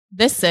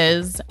This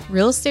is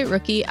Real Estate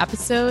Rookie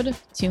episode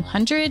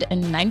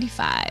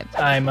 295.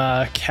 I'm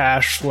a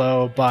cash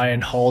flow buy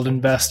and hold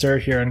investor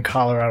here in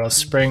Colorado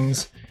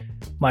Springs.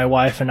 My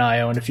wife and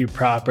I own a few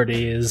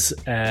properties,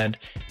 and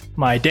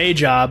my day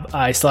job,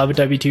 I still have a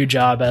W-2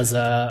 job as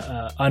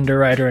a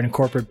underwriter in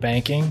corporate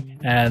banking,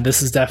 and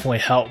this has definitely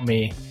helped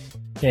me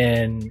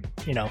in,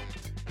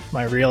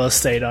 my real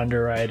estate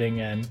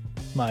underwriting and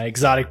my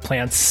exotic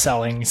plants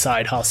selling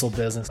side hustle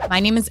business. My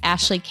name is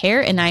Ashley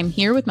Kerr, and I'm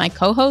here with my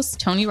co-host,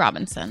 Tony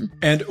Robinson.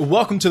 And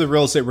welcome to the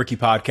Real Estate Rookie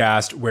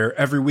Podcast, where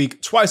every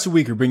week, twice a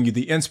week, we bring you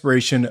the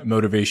inspiration,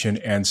 motivation,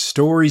 and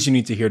stories you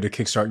need to hear to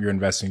kickstart your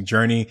investing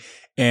journey.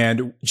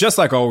 And just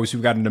like always,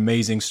 we've got an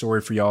amazing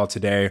story for y'all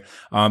today.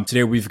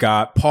 Today, we've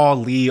got Paul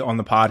Lee on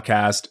the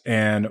podcast,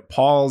 and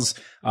Paul's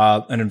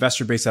an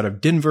investor based out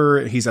of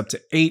Denver. He's up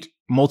to 8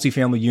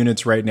 multifamily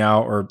units right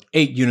now, or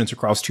 8 units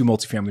across 2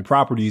 multifamily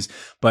properties.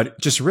 But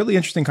just a really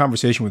interesting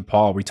conversation with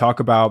Paul. We talk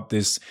about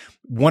this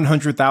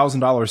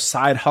 $100,000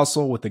 side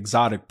hustle with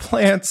exotic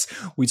plants.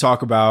 We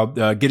talk about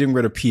getting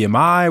rid of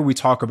PMI. We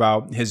talk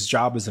about his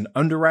job as an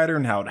underwriter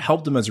and how it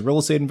helped him as a real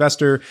estate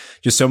investor.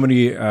 Just so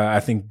many, I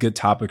think, good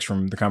topics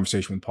from the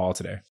conversation with Paul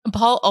today.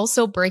 Paul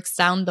also breaks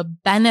down the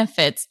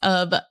benefits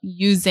of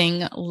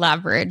using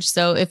leverage.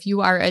 So if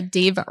you are a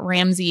Dave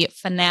Ramsey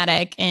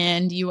fanatic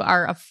and you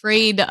are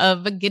afraid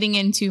of getting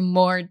into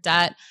more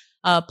debt,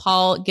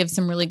 Paul gives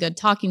some really good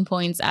talking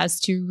points as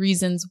to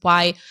reasons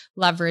why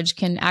leverage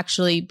can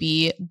actually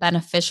be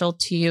beneficial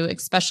to you,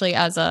 especially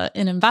as an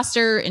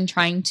investor in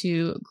trying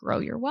to grow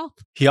your wealth.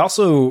 He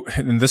also,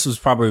 and this was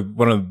probably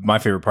one of my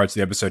favorite parts of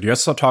the episode, he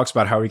also talks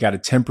about how he got a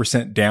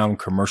 10% down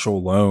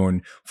commercial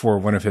loan for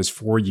one of his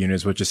 4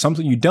 units, which is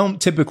something you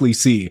don't typically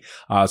see.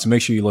 So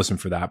make sure you listen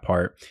for that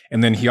part.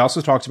 And then he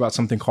also talks about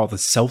something called the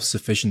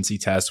self-sufficiency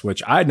test,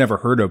 which I had never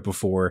heard of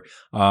before.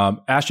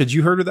 Ash, had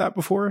you heard of that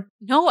before?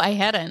 No, I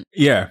hadn't.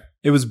 Yeah.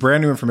 It was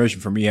brand new information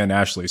for me and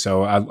Ashley.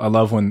 So I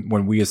love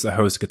when we as the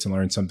host get to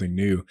learn something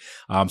new.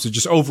 So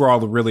just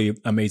overall, a really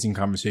amazing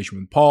conversation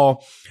with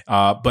Paul.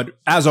 But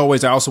as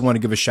always, I also want to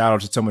give a shout out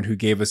to someone who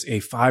gave us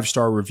a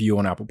 5-star review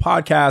on Apple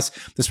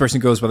Podcasts. This person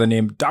goes by the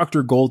name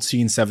Dr.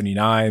 Goldstein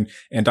 79.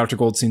 And Dr.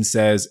 Goldstein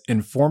says,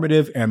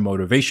 informative and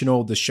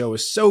motivational. The show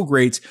is so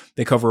great.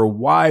 They cover a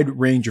wide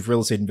range of real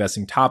estate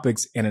investing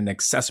topics in an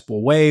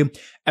accessible way.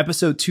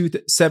 Episode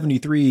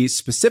 273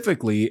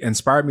 specifically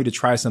inspired me to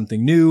try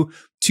something new.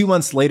 2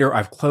 months later,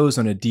 I've closed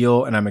on a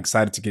deal and I'm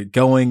excited to get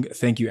going.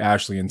 Thank you,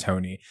 Ashley and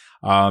Tony.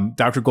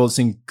 Dr.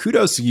 Goldstein,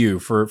 kudos to you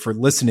for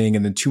listening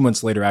and then 2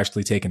 months later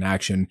actually taking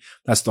action.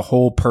 That's the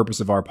whole purpose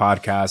of our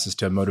podcast, is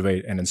to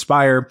motivate and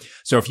inspire.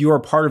 So if you are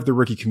part of the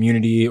rookie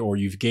community or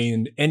you've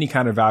gained any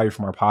kind of value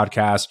from our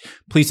podcast,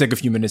 please take a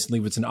few minutes and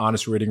leave us an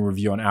honest rating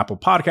review on Apple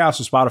Podcasts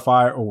or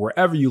Spotify or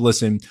wherever you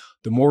listen.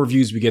 The more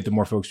reviews we get, the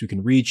more folks we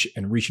can reach,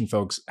 and reaching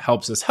folks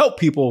helps us help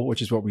people,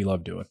 which is what we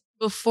love doing.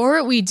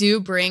 Before we do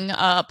bring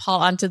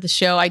Paul onto the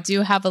show, I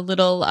do have a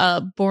little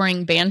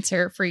boring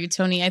banter for you,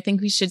 Tony. I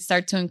think we should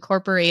start to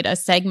incorporate a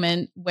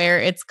segment where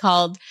it's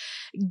called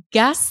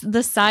Guess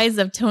the Size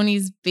of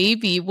Tony's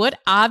Baby. What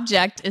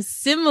object is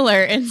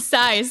similar in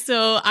size?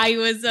 So I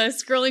was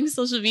scrolling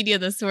social media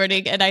this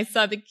morning and I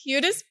saw the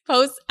cutest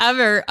post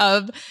ever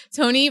of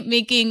Tony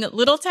making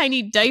little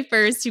tiny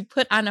diapers to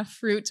put on a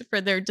fruit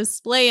for their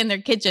display in their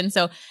kitchen.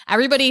 So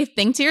everybody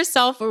think to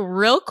yourself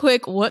real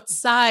quick, what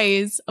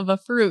size of a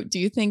fruit do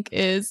you think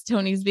is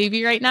Tony's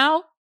baby right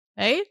now?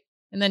 Right?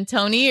 And then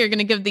Tony, you're going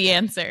to give the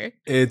answer.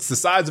 It's the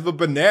size of a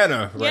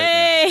banana right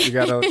Yay! now. We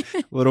got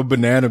a little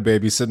banana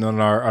baby sitting on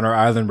our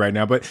island right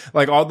now. But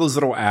like all those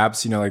little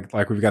apps,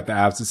 like we've got the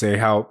apps that say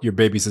how your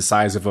baby's the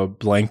size of a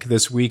blank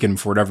this week. And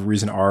for whatever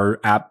reason,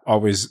 our app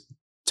always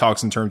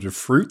talks in terms of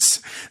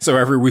fruits. So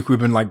every week we've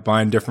been like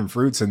buying different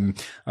fruits, and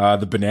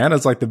the banana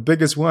is like the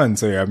biggest one.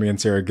 So yeah, me and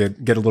Sarah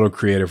get a little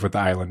creative with the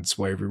island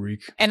display every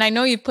week. And I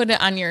know you put it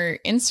on your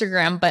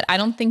Instagram, but I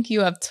don't think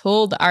you have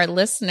told our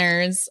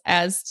listeners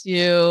as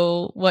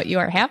to what you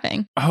are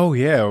having. Oh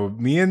yeah,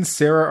 me and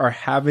Sarah are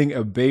having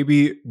a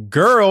baby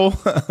girl.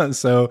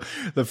 So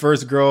the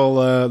first girl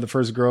in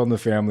the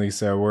family.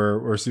 So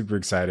we're super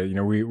excited.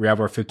 We have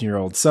our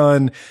 15-year-old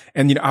son,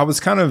 and I was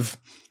kind of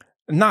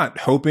not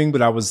hoping,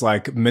 but I was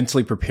like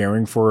mentally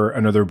preparing for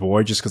another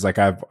boy just because like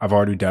I've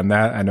already done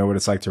that. I know what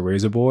it's like to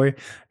raise a boy.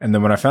 And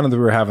then when I found out that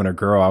we were having a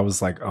girl, I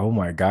was like, oh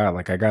my God,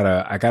 like I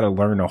gotta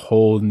learn a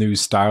whole new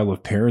style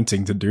of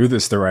parenting to do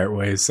this the right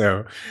way.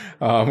 So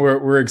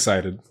we're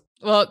excited.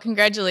 Well,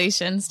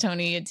 congratulations,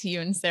 Tony, to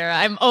you and Sarah.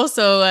 I'm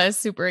also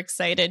super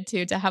excited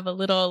to have a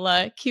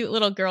little cute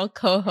little girl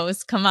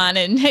co-host come on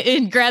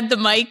and grab the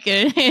mic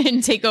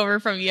and take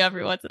over from you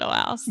every once in a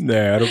while.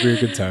 Yeah, it'll be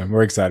a good time.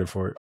 We're excited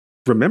for it.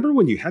 Remember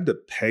when you had to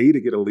pay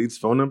to get a lead's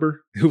phone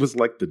number? It was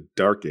like the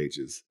dark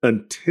ages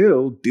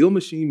until Deal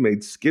Machine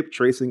made skip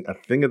tracing a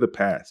thing of the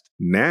past.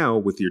 Now,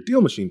 with your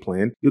Deal Machine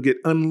plan, you'll get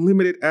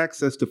unlimited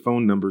access to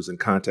phone numbers and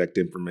contact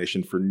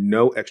information for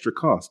no extra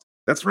cost.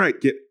 That's right.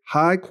 Get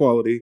high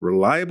quality,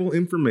 reliable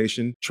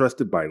information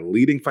trusted by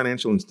leading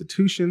financial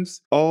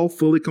institutions, all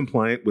fully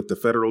compliant with the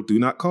federal Do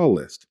Not Call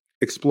list.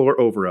 Explore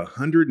over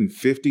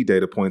 150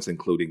 data points,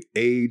 including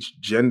age,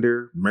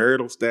 gender,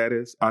 marital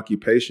status,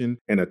 occupation,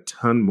 and a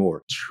ton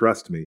more.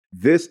 Trust me,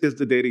 this is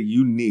the data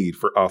you need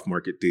for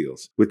off-market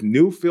deals. With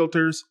new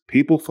filters,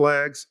 people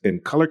flags,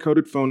 and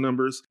color-coded phone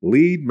numbers,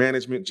 lead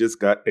management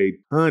just got a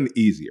ton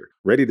easier.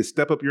 Ready to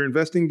step up your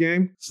investing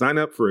game? Sign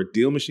up for a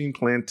Deal Machine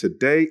plan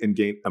today and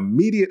gain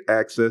immediate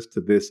access to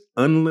this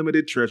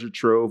unlimited treasure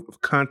trove of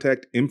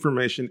contact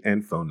information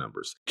and phone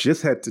numbers.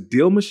 Just head to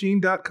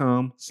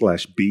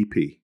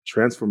DealMachine.com/BP.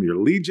 Transform your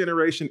lead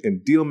generation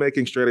and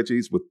deal-making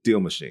strategies with Deal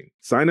Machine.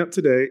 Sign up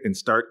today and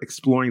start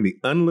exploring the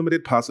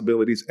unlimited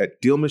possibilities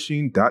at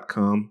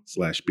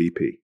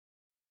DealMachine.com/BP.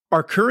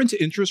 Are current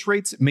interest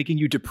rates making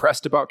you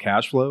depressed about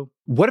cash flow?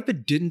 What if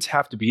it didn't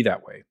have to be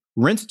that way?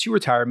 Rent to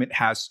Retirement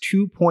has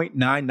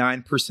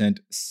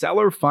 2.99%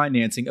 seller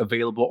financing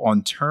available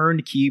on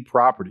turnkey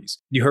properties.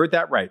 You heard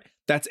that right.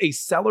 That's a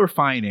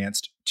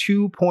seller-financed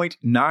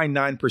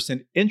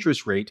 2.99%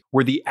 interest rate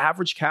where the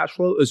average cash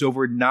flow is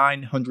over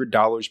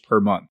 $900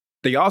 per month.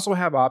 They also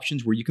have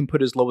options where you can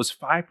put as low as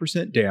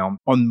 5% down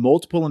on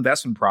multiple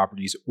investment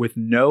properties with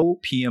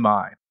no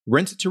PMI.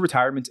 Rent to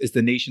Retirement is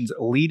the nation's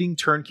leading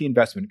turnkey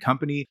investment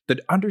company that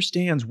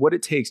understands what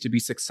it takes to be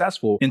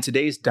successful in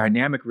today's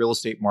dynamic real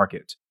estate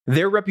market.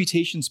 Their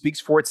reputation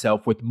speaks for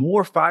itself with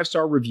more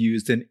 5-star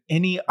reviews than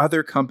any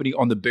other company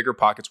on the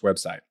BiggerPockets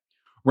website.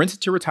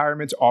 Rent to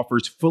Retirement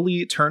offers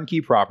fully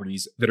turnkey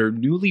properties that are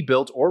newly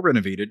built or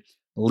renovated,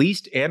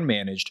 leased and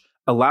managed,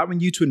 allowing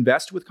you to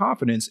invest with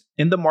confidence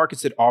in the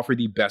markets that offer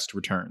the best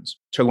returns.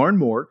 To learn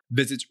more,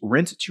 visit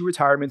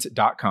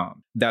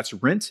renttoretirement.com. That's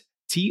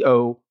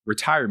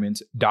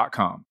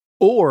renttoretirement.com.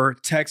 Or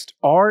text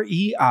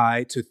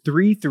REI to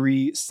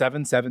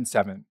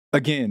 33777.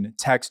 Again,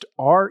 text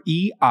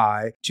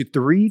REI to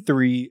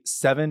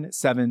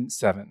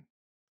 33777.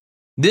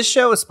 This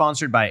show is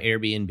sponsored by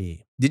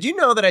Airbnb. Did you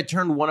know that I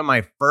turned one of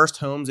my first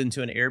homes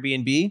into an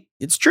Airbnb?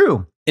 It's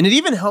true. And it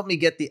even helped me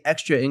get the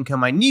extra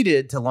income I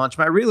needed to launch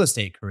my real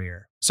estate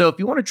career. So if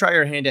you want to try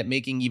your hand at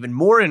making even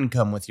more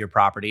income with your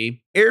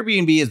property,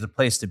 Airbnb is the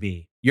place to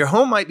be. Your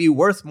home might be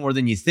worth more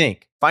than you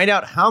think. Find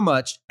out how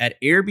much at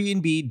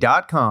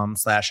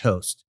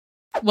airbnb.com/host.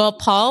 Well,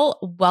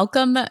 Paul,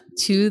 welcome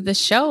to the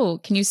show.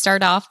 Can you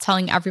start off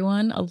telling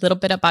everyone a little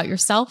bit about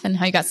yourself and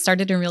how you got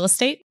started in real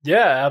estate?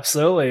 Yeah,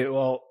 absolutely.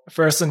 Well,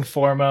 first and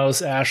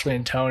foremost, Ashley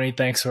and Tony,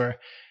 thanks for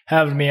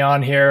having me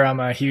on here. I'm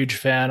a huge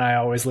fan. I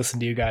always listen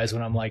to you guys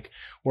when I'm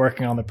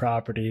working on the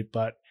property.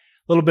 But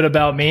a little bit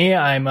about me.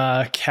 I'm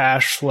a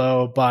cash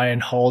flow buy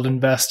and hold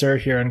investor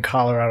here in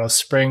Colorado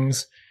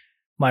Springs.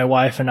 My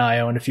wife and I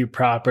own a few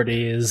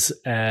properties,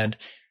 and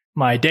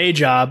my day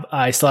job,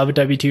 I still have a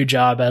W-2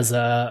 job as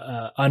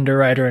a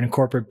underwriter in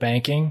corporate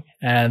banking.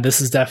 And this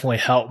has definitely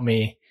helped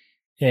me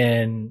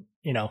in,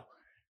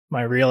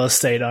 my real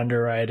estate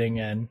underwriting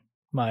and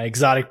my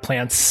exotic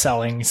plants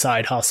selling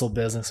side hustle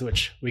business,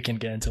 which we can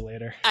get into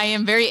later. I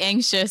am very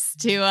anxious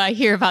to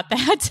hear about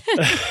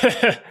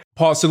that.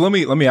 Paul, so let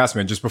me ask,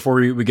 man, just before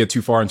we get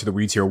too far into the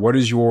weeds here, what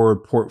does your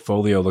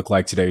portfolio look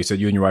like today? You said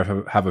you and your wife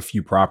have a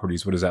few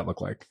properties. What does that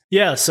look like?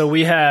 Yeah, so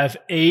we have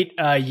 8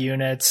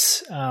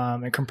 units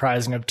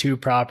comprising of 2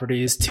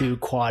 properties, 2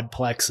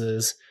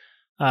 quadplexes.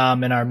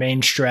 And our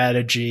main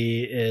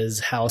strategy is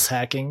house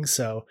hacking.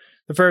 So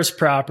the first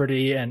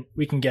property, and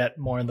we can get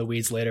more in the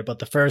weeds later, but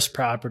the first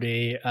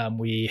property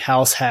we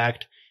house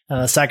hacked.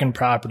 And the second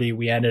property,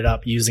 we ended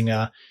up using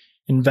a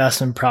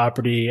investment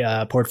property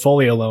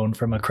portfolio loan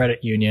from a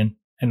credit union,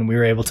 and we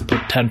were able to put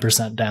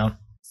 10% down.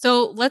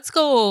 So let's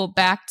go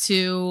back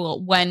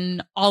to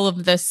when all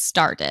of this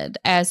started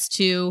as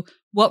to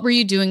what were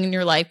you doing in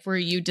your life where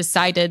you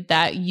decided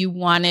that you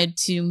wanted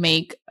to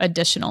make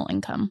additional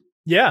income?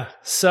 Yeah.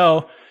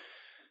 So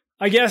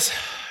I guess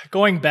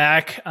going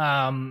back,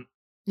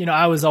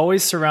 I was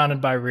always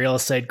surrounded by real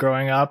estate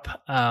growing up.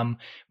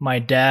 My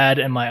dad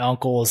and my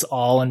uncles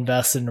all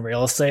invested in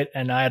real estate,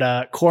 and I had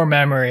a core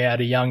memory at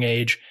a young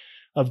age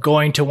of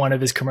going to one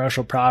of his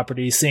commercial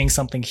properties, seeing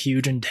something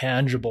huge and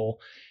tangible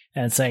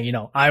and saying,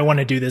 I want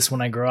to do this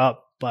when I grow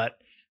up. But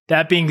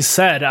that being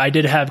said, I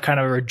did have kind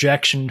of a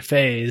rejection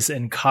phase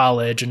in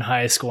college and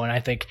high school. And I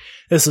think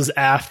this was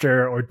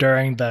after or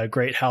during the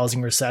Great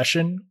Housing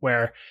Recession,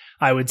 where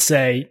I would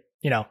say,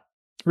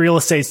 real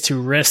estate's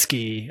too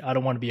risky. I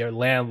don't want to be a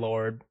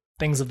landlord,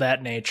 things of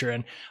that nature.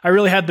 And I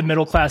really had the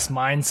middle class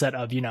mindset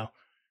of,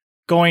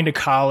 going to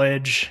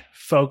college,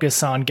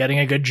 focus on getting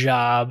a good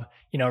job,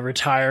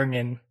 retiring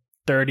in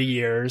 30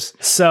 years.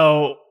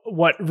 So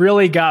what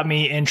really got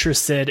me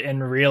interested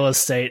in real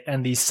estate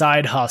and these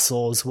side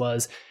hustles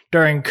was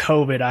during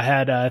COVID, I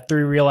had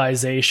 3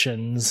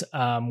 realizations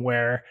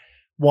where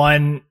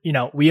one,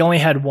 we only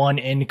had one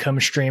income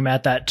stream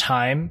at that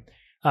time,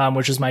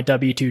 which was my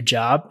W-2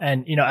 job.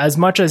 And, as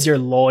much as you're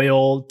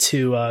loyal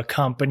to a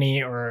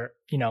company or,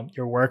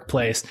 your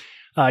workplace,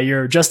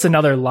 you're just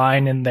another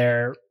line in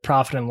their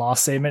profit and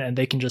loss statement, and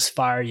they can just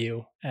fire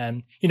you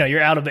and,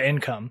 you're out of the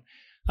income.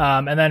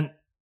 And then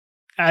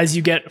as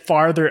you get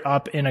farther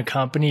up in a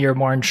company, you're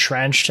more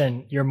entrenched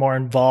and you're more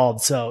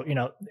involved. So,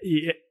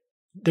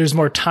 there's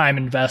more time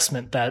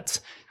investment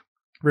that's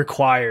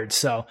required.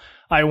 So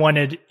I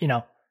wanted,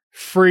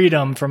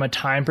 freedom from a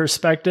time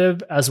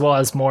perspective, as well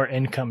as more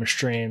income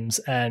streams.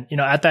 And,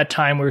 at that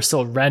time we were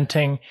still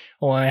renting,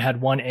 only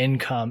had one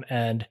income.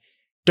 And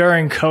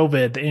during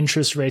COVID, the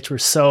interest rates were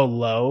so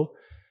low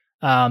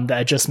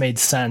that it just made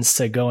sense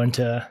to go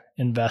into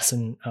invest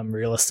in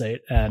real estate.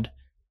 And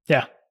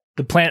yeah,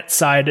 the plant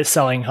side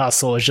selling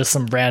hustle is just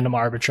some random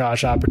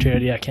arbitrage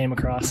opportunity I came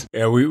across.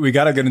 Yeah, we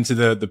got to get into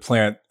the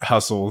plant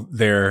hustle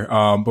there.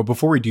 But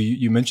before we do,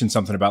 you mentioned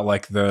something about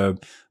like the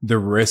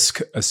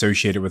risk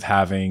associated with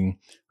having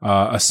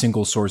a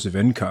single source of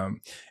income.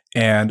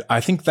 And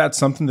I think that's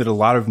something that a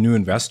lot of new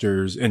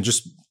investors and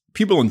just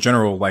people in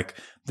general, like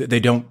they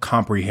don't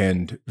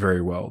comprehend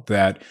very well,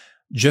 that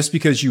just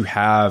because you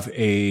have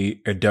a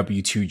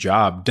W-2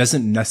 job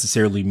doesn't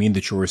necessarily mean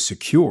that you're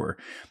secure.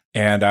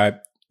 And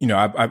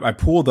I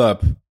pulled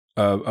up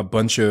a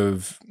bunch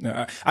of,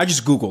 I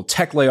just Googled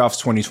tech layoffs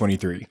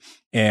 2023,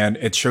 and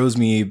it shows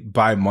me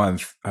by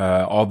month,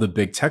 all the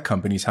big tech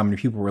companies, how many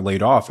people were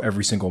laid off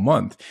every single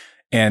month.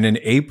 And in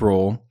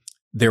April,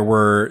 there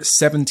were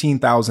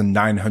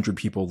 17,900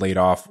 people laid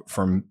off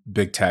from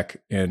big tech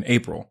in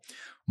April.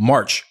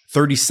 March,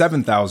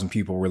 37,000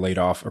 people were laid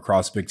off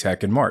across big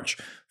tech in March.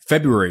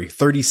 February,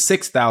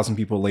 36,000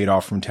 people laid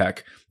off from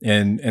tech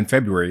in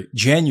February.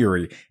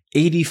 January,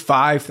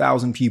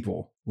 85,000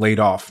 people laid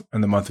off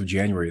in the month of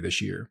January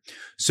this year.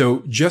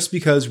 So just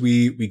because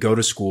we go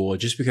to school,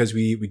 just because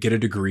we get a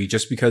degree,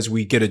 just because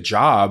we get a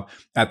job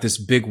at this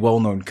big,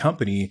 well-known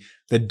company,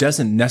 that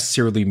doesn't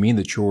necessarily mean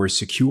that you're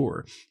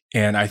secure.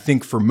 And I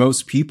think for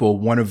most people,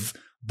 one of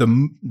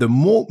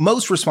the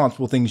most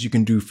responsible things you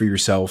can do for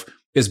yourself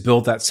is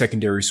build that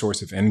secondary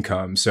source of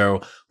income.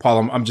 So,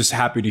 Paul, I'm just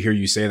happy to hear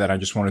you say that. I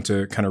just wanted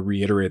to kind of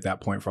reiterate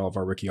that point for all of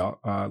our Wiki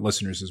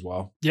listeners as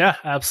well. Yeah,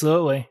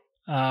 absolutely.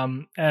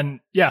 And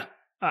yeah,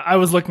 I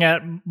was looking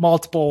at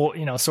multiple,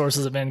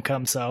 sources of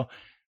income. So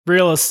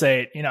real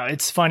estate,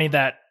 it's funny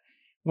that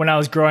when I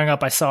was growing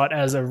up, I saw it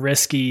as a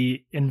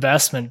risky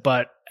investment,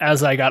 but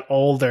as I got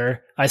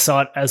older, I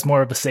saw it as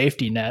more of a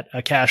safety net,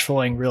 a cash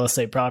flowing real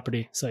estate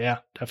property. So yeah,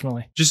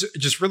 definitely.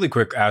 Just really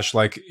quick, Ash,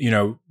 like,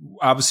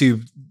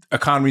 obviously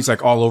economy's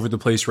like all over the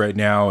place right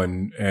now,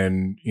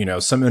 and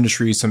some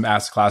industries, some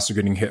asset classes are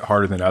getting hit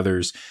harder than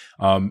others.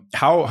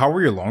 How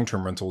are your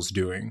long-term rentals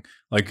doing?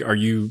 Like, are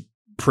you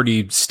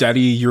pretty steady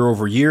year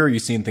over year? Are you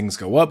seeing things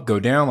go up, go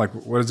down? Like,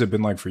 what has it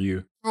been like for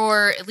you?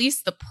 For at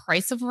least the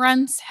price of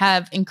rents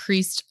have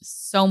increased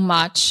so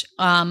much.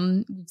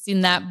 We've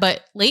seen that.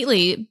 But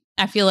lately,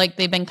 I feel like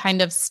they've been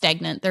kind of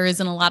stagnant. There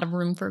isn't a lot of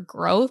room for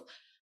growth.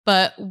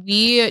 But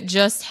we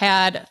just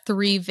had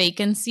 3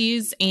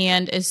 vacancies.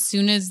 And as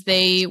soon as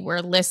they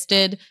were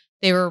listed,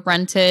 they were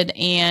rented,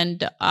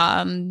 and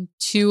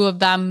 2 of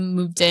them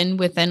moved in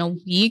within a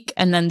week.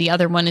 And then the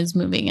other one is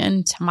moving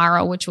in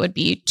tomorrow, which would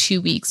be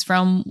 2 weeks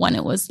from when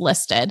it was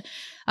listed.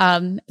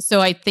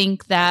 So I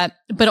think that,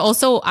 but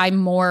also I'm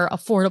more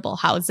affordable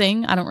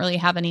housing. I don't really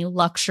have any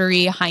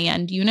luxury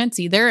high-end units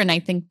either. And I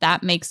think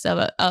that makes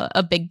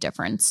a big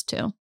difference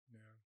too.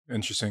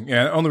 Interesting.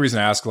 Yeah. The only reason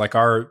I ask, like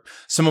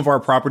some of our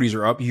properties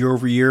are up year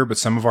over year, but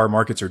some of our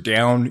markets are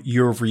down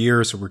year over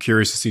year. So we're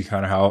curious to see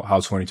kind of how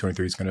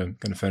 2023 is going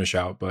to finish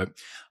out. But,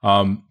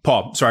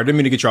 Paul, sorry, I didn't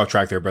mean to get you off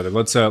track there, brother.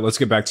 Let's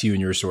get back to you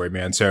and your story,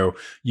 man. So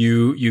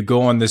you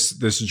go on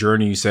this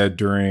journey, you said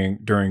during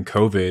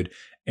COVID,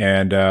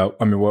 and,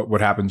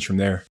 what happens from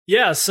there?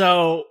 Yeah.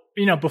 So,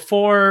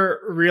 before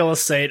real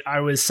estate, I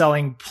was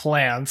selling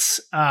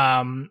plants,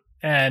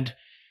 and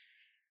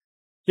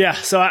yeah,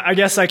 so I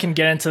guess I can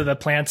get into the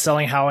plant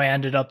selling, how I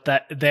ended up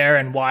there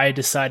and why I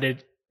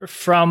decided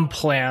from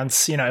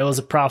plants, it was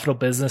a profitable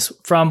business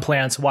from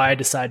plants, why I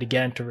decided to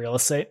get into real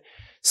estate.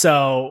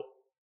 So,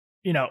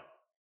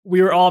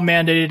 we were all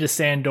mandated to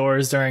stay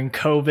indoors during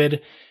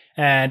COVID.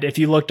 And if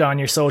you looked on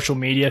your social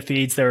media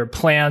feeds, there were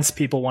plants.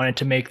 People wanted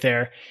to make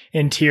their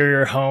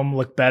interior home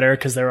look better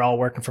because they were all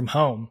working from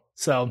home.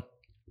 So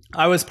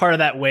I was part of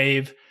that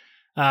wave.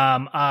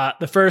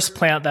 The first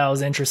plant that I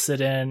was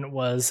interested in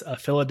was a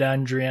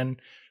Philodendron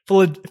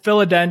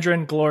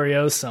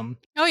gloriosum.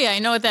 Oh yeah, I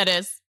know what that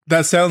is.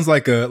 That sounds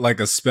like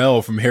a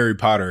spell from Harry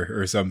Potter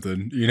or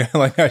something,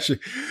 like actually,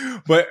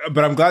 but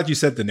I'm glad you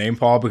said the name,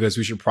 Paul, because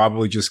we should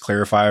probably just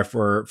clarify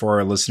for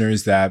our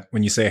listeners that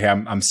when you say, hey,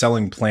 I'm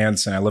selling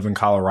plants and I live in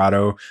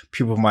Colorado,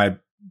 people might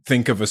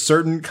think of a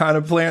certain kind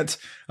of plant.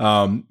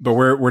 But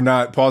we're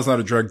not, Paul's not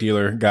a drug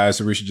dealer, guys.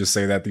 So we should just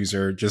say that these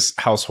are just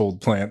household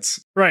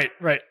plants. Right.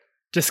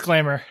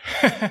 Disclaimer.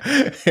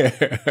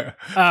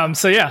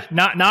 So yeah,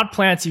 not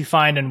plants you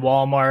find in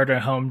Walmart or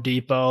Home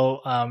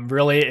Depot,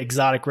 really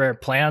exotic rare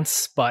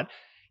plants. But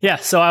yeah,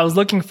 so I was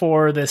looking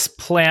for this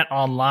plant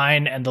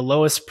online, and the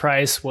lowest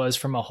price was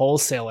from a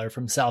wholesaler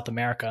from South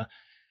America.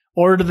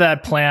 Ordered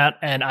that plant,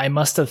 and I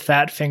must have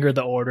fat fingered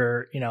the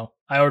order.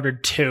 I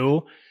ordered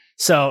 2.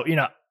 So,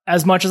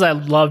 as much as I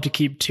love to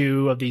keep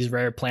 2 of these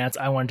rare plants,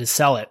 I wanted to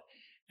sell it.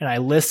 And I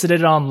listed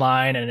it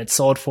online, and it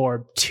sold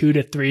for 2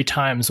 to 3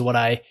 times what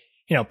I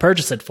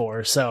purchase it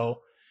for.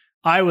 So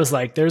I was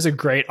like, there's a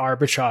great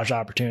arbitrage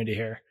opportunity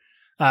here.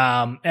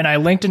 And I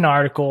linked an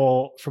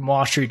article from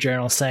Wall Street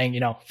Journal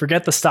saying,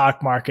 forget the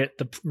stock market,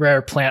 the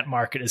rare plant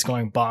market is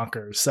going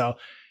bonkers. So,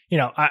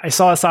 I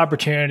saw this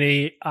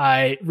opportunity.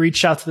 I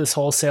reached out to this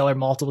wholesaler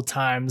multiple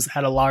times,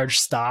 had a large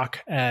stock,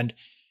 and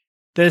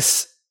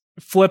this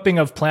flipping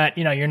of plant,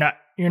 you're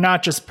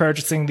not just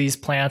purchasing these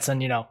plants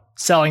and,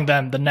 selling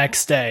them the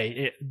next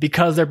day.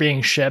 Because they're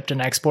being shipped and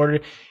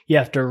exported, you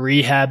have to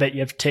rehab it.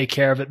 You have to take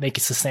care of it, make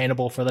it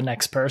sustainable for the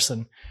next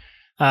person.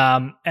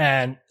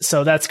 And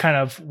so that's kind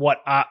of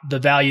the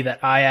value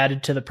that I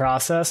added to the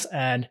process.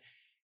 And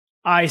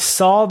I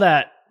saw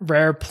that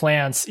rare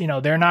plants,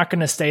 they're not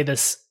going to stay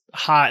this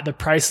high. The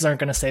prices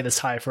aren't going to stay this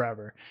high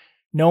forever.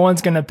 No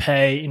one's going to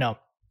pay,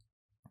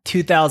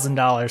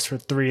 $2,000 for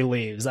 3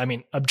 leaves. I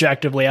mean,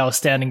 objectively, I was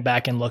standing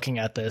back and looking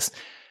at this,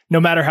 no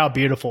matter how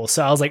beautiful.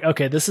 So I was like,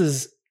 okay, this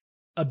is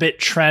a bit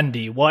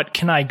trendy. What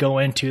can I go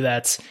into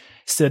that's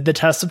stood the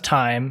test of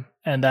time?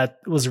 And that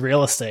was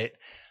real estate.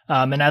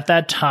 And at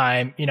that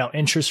time,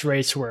 interest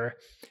rates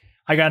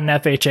I got an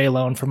FHA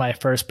loan for my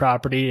first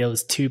property. It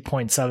was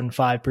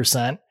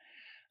 2.75%.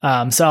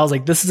 So I was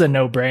like, this is a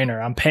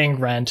no-brainer. I'm paying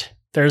rent.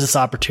 There's this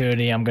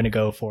opportunity. I'm going to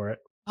go for it.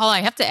 Paul, I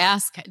have to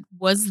ask,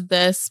 was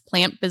this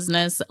plant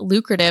business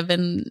lucrative,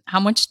 and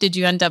how much did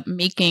you end up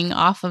making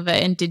off of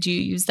it? And did you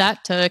use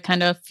that to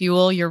kind of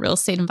fuel your real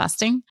estate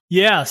investing?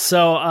 Yeah.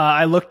 So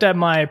I looked at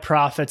my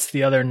profits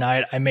the other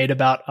night. I made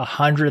about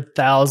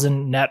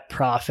 $100,000 net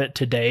profit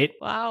to date.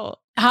 Wow.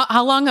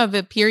 How long of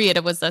a period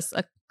was this?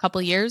 A couple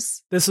of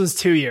years? This was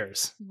 2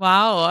 years.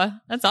 Wow.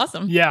 That's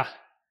awesome. Yeah.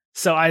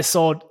 So I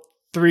sold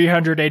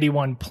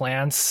 381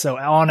 plants. So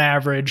on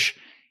average,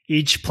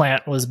 each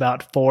plant was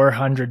about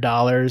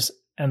 $400,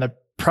 and the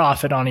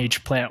profit on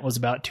each plant was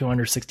about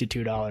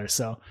 $262.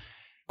 So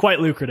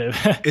quite lucrative.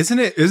 Isn't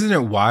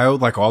it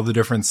wild? Like all the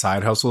different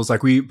side hustles.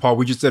 Like we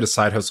just did a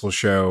side hustle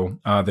show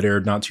that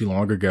aired not too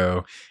long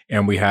ago,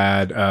 and we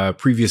had a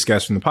previous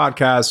guest from the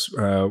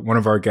podcast. One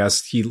of our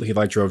guests, he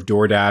like drove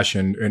DoorDash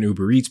and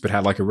Uber Eats, but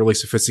had like a really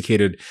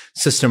sophisticated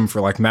system for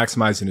like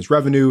maximizing his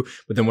revenue.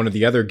 But then one of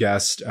the other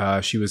guests,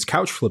 she was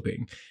couch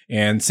flipping,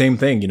 and same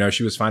thing.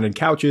 She was finding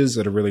couches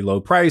at a really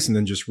low price and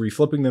then just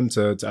reflipping them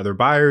to other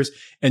buyers.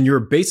 And you're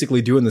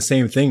basically doing the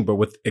same thing, but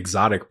with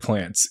exotic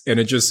plants. And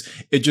it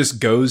just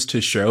goes to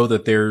show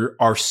that there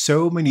are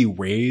so many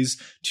ways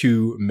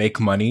to make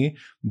money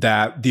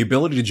that the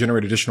ability to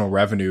generate additional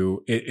revenue,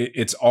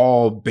 it's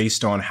all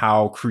based on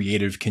how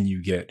creative can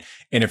you get.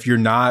 And if you're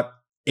not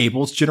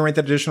able to generate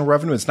that additional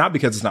revenue, it's not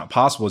because it's not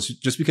possible. It's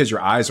just because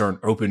your eyes aren't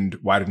opened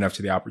wide enough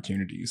to the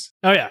opportunities.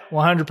 Oh yeah,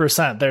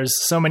 100%.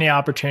 There's so many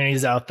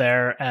opportunities out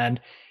there. And,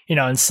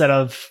 instead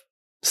of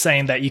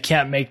saying that you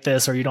can't make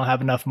this or you don't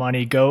have enough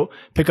money, go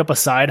pick up a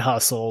side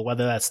hustle,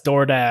 whether that's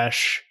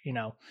DoorDash,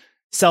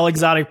 sell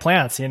exotic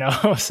plants,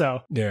 so.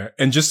 Yeah.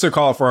 And just to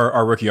call for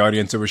our rookie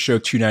audience, it was show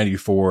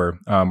 294,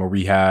 where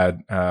we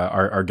had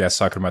our guests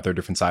talking about their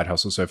different side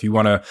hustles. So if you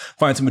want to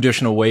find some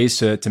additional ways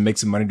to make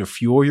some money to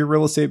fuel your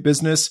real estate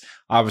business,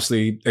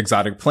 obviously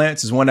exotic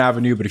plants is one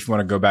avenue, but if you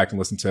want to go back and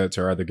listen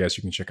to our other guests,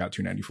 you can check out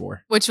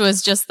 294. Which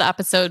was just the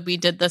episode we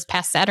did this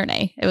past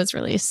Saturday. It was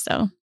released,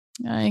 so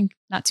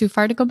not too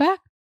far to go back.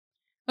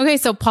 Okay,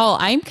 so Paul,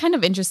 I'm kind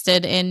of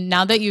interested in,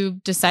 now that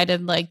you've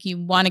decided like you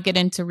want to get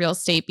into real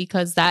estate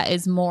because that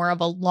is more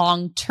of a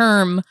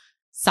long-term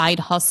side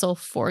hustle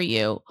for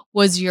you.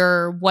 Was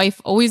your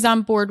wife always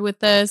on board with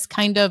this?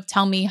 Kind of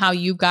tell me how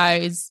you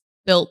guys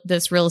built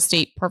this real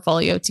estate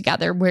portfolio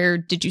together. Where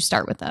did you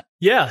start with it?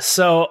 Yeah,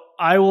 so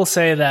I will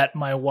say that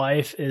my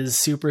wife is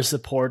super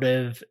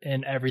supportive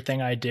in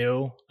everything I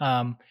do.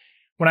 When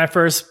I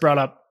first brought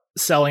up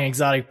selling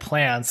exotic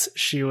plants,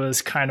 she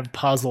was kind of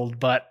puzzled.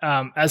 But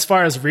as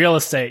far as real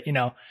estate,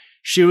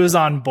 she was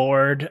on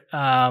board,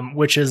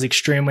 which is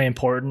extremely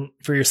important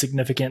for your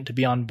significant to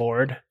be on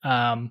board.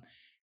 But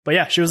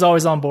yeah, she was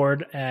always on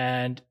board.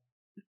 And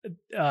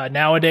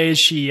nowadays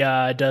she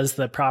does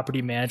the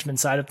property management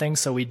side of things.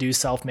 So we do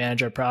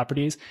self-manage our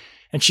properties,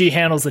 and she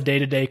handles the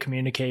day-to-day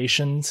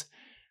communications.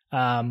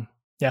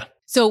 Yeah.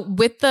 So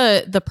with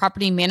the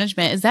property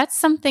management, is that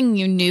something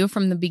you knew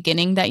from the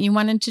beginning that you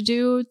wanted to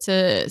do,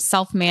 to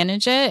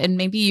self-manage it? And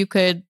maybe you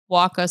could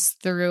walk us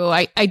through,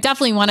 I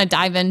definitely want to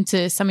dive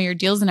into some of your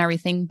deals and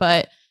everything,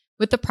 but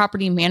with the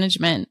property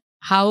management,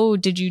 how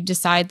did you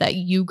decide that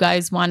you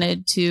guys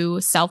wanted to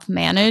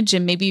self-manage?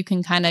 And maybe you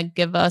can kind of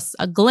give us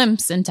a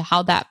glimpse into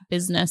how that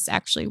business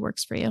actually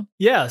works for you.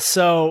 Yeah.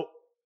 So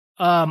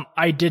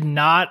I did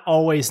not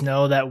always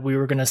know that we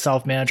were going to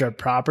self-manage our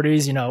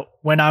properties.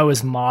 When I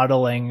was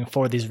modeling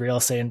for these real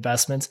estate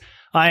investments,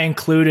 I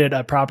included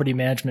a property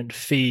management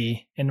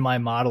fee in my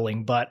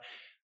modeling, but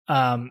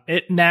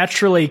it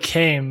naturally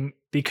came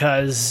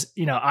because,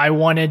 I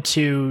wanted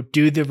to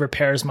do the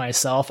repairs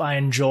myself. I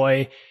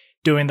enjoy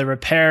doing the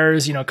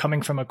repairs,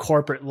 coming from a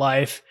corporate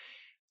life.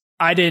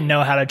 I didn't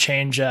know how to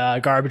change a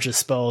garbage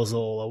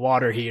disposal, a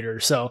water heater.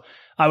 So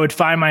I would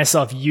find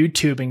myself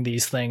YouTubing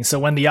these things. So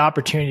when the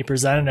opportunity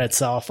presented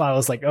itself, I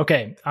was like,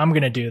 okay, I'm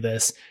going to do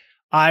this.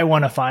 I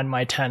want to find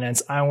my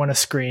tenants. I want to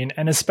screen.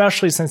 And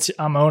especially since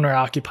I'm owner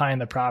occupying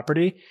the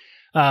property,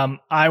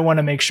 I want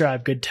to make sure I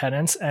have good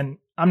tenants. And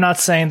I'm not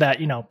saying that,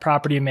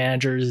 property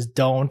managers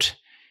don't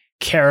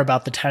care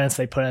about the tenants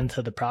they put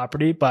into the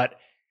property, but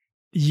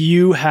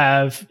you're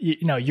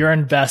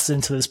invested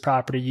into this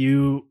property.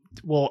 You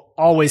will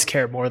always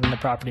care more than the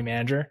property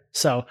manager.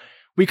 So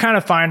we kind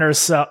of found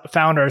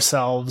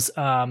ourselves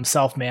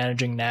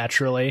self-managing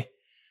naturally.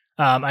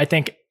 I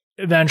think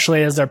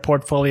eventually as our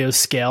portfolio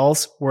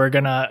scales, we're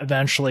going to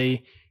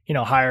eventually,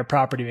 hire a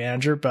property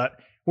manager, but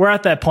we're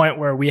at that point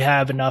where we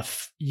have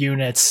enough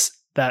units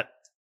that,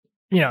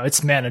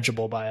 it's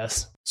manageable by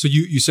us. So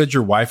you said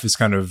your wife is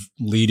kind of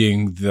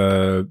leading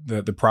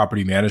the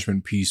property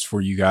management piece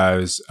for you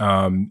guys.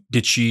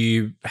 Did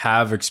she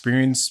have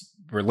experience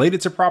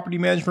related to property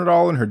management at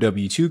all in her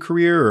W-2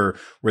 career, or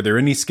were there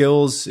any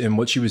skills in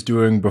what she was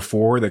doing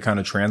before that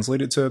kind of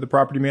translated to the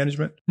property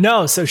management?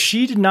 No, so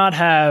she did not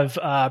have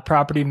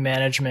property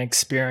management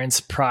experience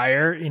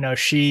prior.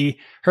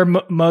 Her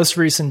most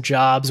recent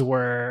jobs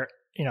were,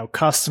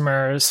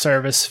 customer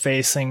service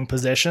facing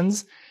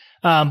positions.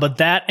 But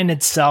that in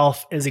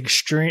itself is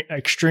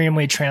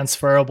extremely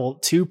transferable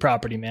to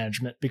property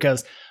management,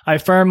 because I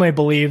firmly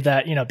believe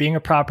that, being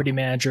a property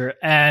manager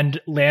and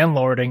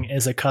landlording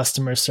is a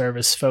customer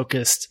service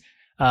focused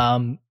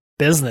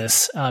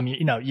business.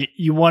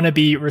 You want to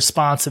be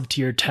responsive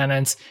to your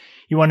tenants.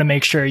 You want to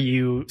make sure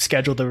you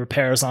schedule the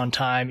repairs on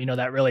time.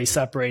 That really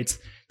separates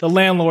the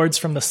landlords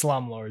from the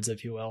slumlords,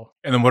 if you will.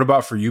 And then what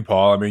about for you,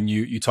 Paul? I mean,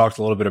 you talked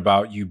a little bit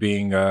about you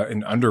being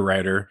an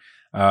underwriter.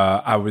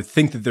 I would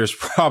think that there's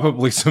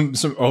probably some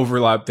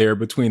overlap there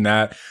between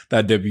that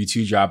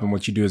W-2 job and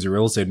what you do as a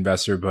real estate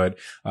investor. But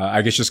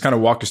I guess just kind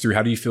of walk us through,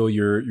 how do you feel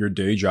your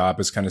day job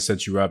has kind of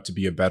set you up to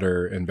be a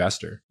better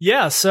investor?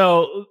 Yeah.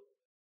 So,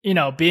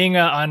 being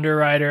an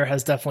underwriter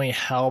has definitely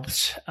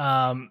helped.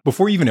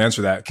 Before you even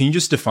answer that, can you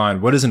just define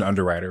what is an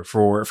underwriter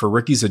for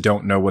rookies that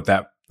don't know what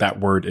that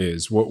word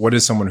is? What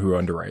is someone who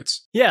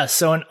underwrites? Yeah.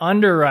 So an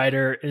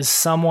underwriter is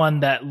someone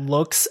that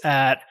looks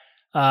at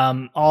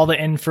all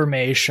the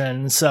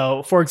information.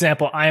 So for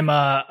example, I'm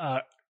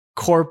a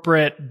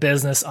corporate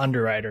business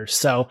underwriter.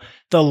 So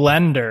the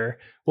lender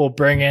will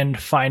bring in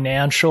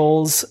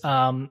financials,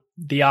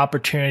 the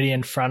opportunity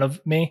in front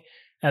of me,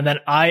 and then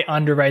I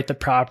underwrite the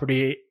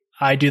property.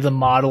 I do the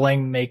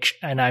modeling,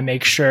 and I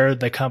make sure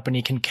the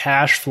company can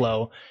cash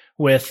flow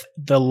with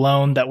the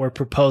loan that we're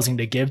proposing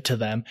to give to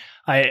them.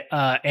 I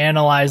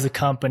analyze the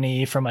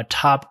company from a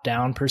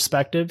top-down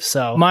perspective.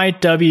 So my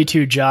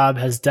W-2 job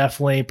has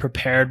definitely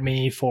prepared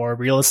me for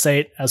real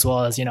estate as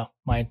well as,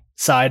 my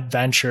side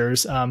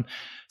ventures.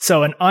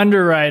 So an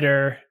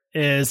underwriter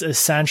is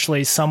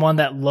essentially someone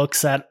that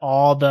looks at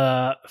all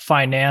the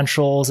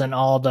financials and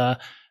all the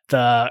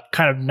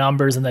kind of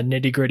numbers and the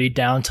nitty-gritty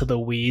down to the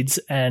weeds.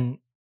 And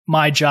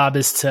my job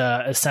is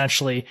to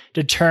essentially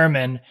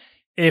determine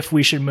if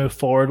we should move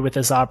forward with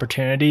this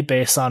opportunity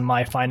based on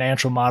my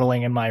financial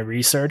modeling and my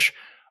research,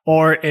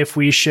 or if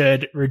we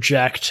should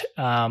reject,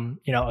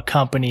 a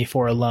company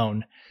for a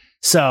loan.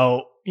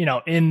 So,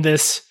 in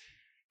this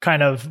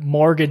kind of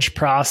mortgage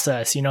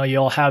process,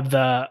 you'll have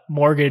the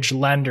mortgage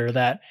lender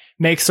that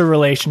makes the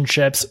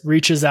relationships,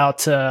 reaches out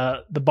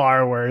to the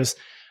borrowers.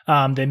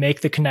 They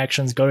make the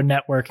connections, go to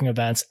networking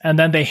events, and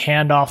then they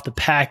hand off the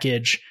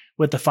package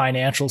with the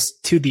financials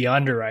to the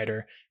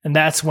underwriter. And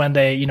that's when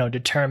they,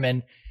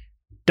 determine,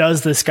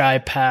 does this guy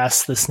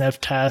pass the sniff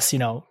test?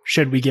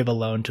 Should we give a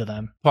loan to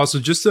them? Paul, so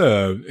just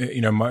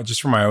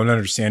just from my own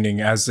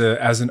understanding, as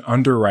an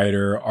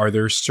underwriter, are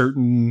there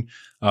certain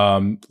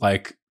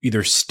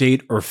either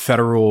state or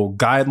federal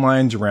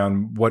guidelines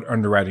around what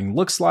underwriting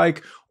looks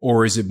like,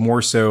 or is it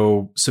more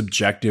so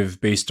subjective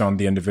based on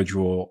the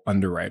individual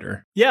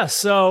underwriter? Yeah.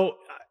 So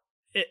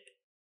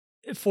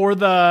for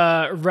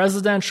the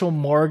residential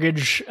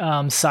mortgage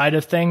side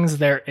of things,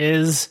 there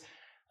is.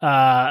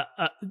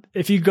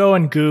 If you go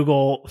and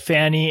Google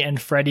Fannie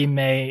and Freddie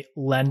Mae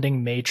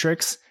lending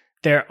matrix,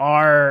 there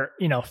are,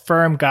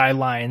 firm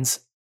guidelines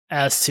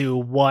as to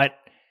what,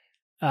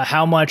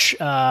 how much,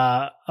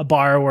 a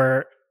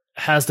borrower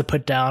has to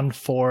put down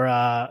for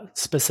a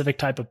specific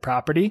type of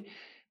property.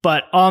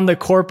 But on the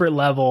corporate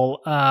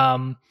level,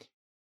 I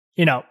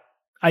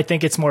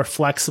think it's more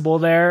flexible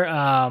there.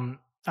 I'm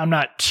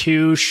not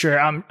too sure.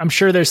 I'm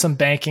sure there's some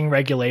banking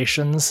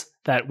regulations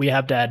that we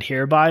have to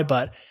adhere by,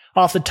 but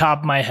off the top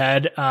of my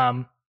head,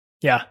 can't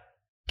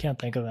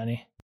think of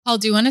any. Paul,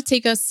 do you want to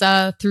take us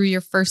through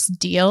your first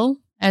deal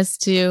as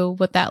to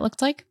what that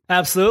looked like?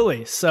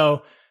 Absolutely.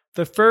 So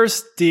the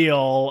first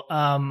deal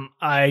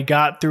I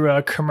got through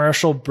a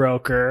commercial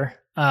broker.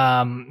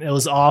 It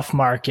was off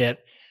market.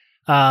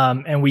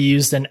 And we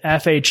used an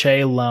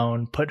FHA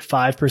loan, put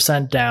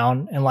 5%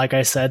 down. And like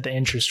I said, the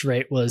interest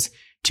rate was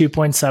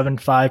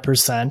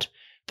 2.75%.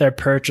 Their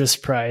purchase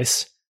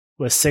price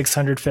was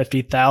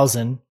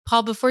 $650,000.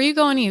 Paul, before you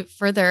go any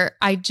further,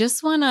 I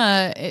just want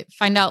to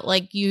find out,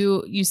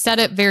 you said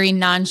it very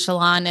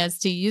nonchalant as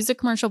to use a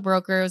commercial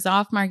broker, it was an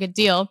off-market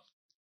deal.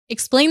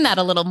 explain that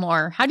a little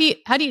more. How do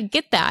you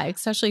get that,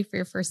 especially for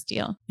your first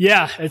deal?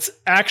 Yeah, it's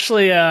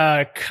actually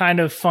a kind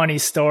of funny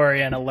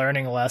story and a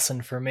learning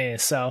lesson for me.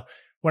 So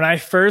when I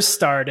first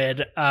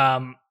started,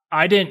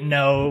 I didn't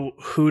know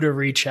who to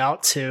reach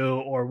out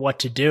to or what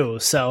to do.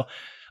 So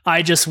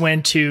I just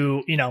went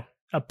to,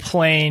 a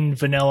plain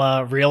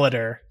vanilla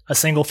realtor, a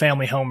single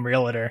family home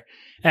realtor.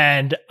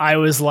 And I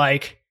was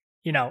like,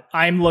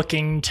 I'm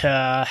looking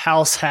to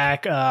house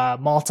hack a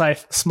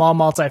small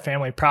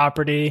multifamily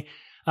property.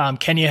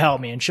 Can you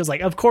help me? And she was like,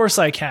 of course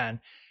I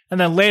can. And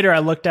then later I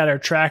looked at her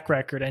track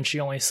record and she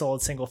only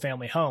sold single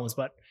family homes.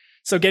 But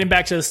so getting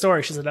back to the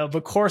story, she said,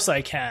 of course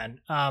I can.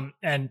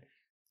 And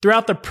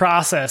throughout the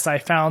process, I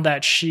found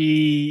that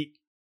she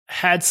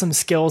had some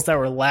skills that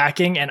were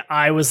lacking, and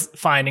I was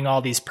finding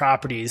all these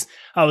properties.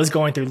 I was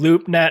going through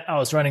LoopNet. I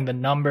was running the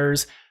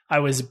numbers. I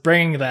was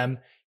bringing them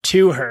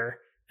to her,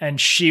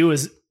 and she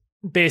was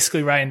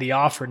basically writing the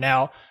offer.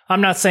 Now,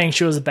 I'm not saying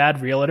she was a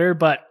bad realtor,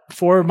 but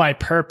for my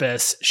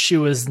purpose, she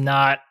was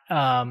not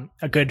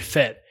a good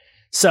fit.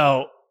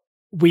 So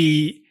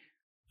we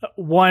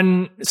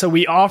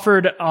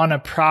offered on a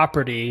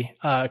property.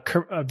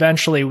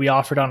 Eventually, we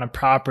offered on a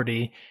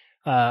property,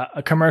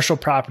 a commercial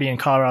property in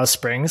Colorado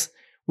Springs.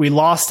 We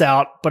lost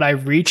out, but I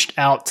reached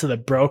out to the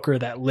broker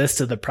that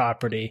listed the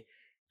property,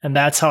 and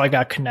that's how I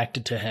got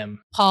connected to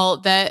him. Paul,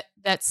 that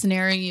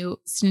scenario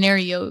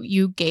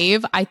you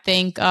gave, I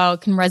think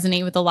can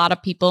resonate with a lot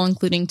of people,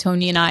 including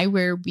Tony and I,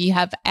 where we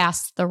have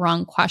asked the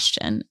wrong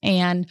question.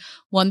 And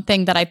one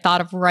thing that I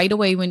thought of right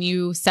away when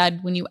you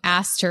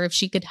asked her if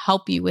she could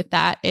help you with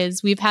that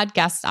is we've had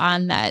guests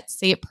on that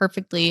say it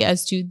perfectly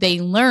as to they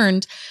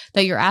learned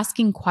that you're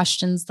asking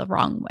questions the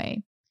wrong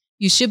way.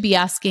 You should be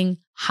asking,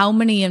 how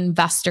many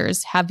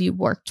investors have you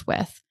worked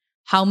with?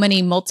 How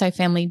many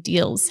multifamily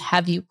deals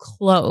have you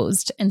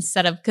closed?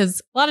 Instead of,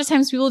 because a lot of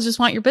times people just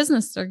want your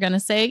business. They're going to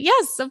say,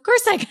 yes, of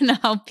course I can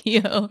help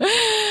you.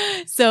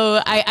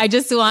 So I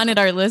just wanted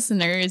our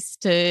listeners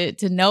to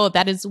know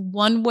that is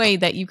one way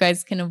that you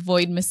guys can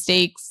avoid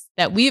mistakes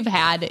that we've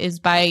had is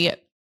by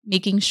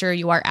making sure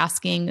you are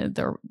asking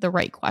the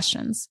right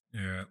questions.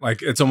 Yeah.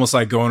 Like it's almost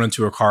like going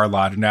into a car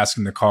lot and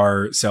asking the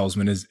car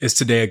salesman, is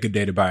today a good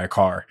day to buy a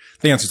car?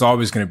 The answer is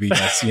always going to be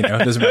yes. It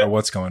doesn't matter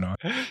what's going on.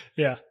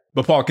 Yeah.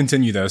 But Paul,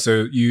 continue though.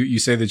 So you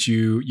say that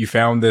you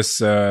found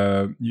this,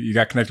 you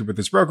got connected with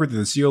this broker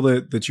through the deal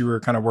that you were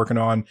kind of working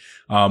on.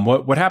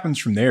 What happens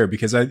from there?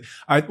 Because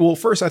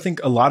first, I think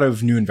a lot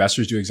of new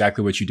investors do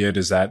exactly what you did,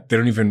 is that they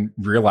don't even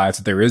realize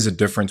that there is a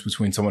difference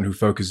between someone who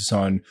focuses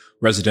on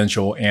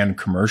residential and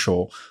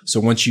commercial. So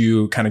once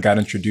you kind of got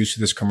introduced to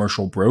this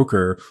commercial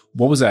broker,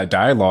 what was that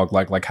dialogue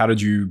like? Like, how did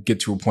you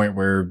get to a point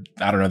where,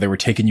 I don't know, they were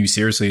taking you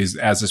seriously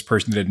as this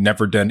person that had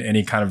never done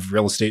any kind of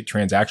real estate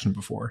transaction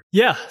before?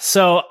 Yeah.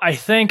 So I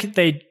think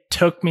they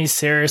took me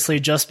seriously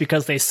just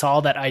because they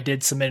saw that I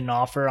did submit an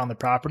offer on the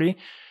property.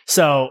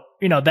 So,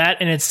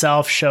 that in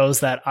itself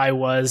shows that I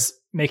was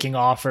making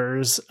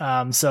offers.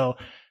 So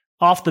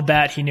off the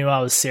bat, he knew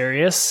I was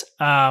serious.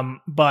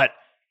 But,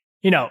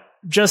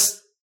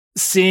 just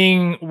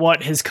seeing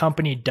what his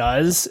company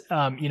does,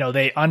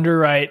 they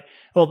underwrite,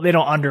 well, they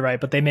don't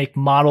underwrite, but they make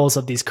models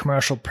of these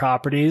commercial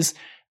properties.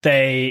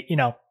 They,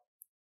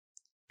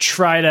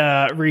 try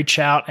to reach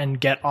out and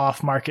get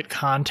off-market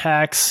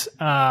contacts.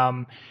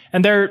 And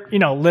they're,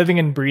 living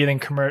and breathing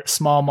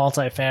small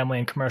multifamily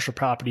and commercial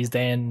properties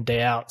day in,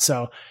 day out.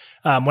 So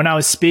when I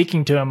was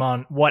speaking to him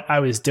on what I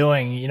was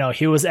doing,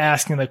 he was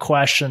asking the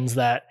questions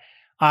that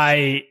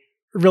I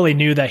really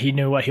knew that he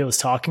knew what he was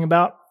talking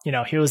about.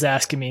 He was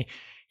asking me,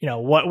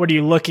 what are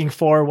you looking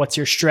for? What's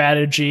your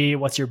strategy?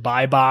 What's your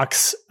buy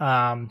box?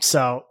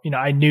 So,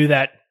 I knew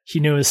that he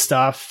knew his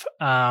stuff.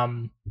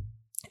 And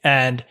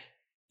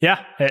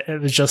yeah,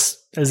 it was just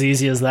as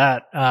easy as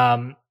that.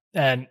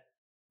 And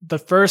the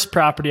first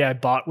property I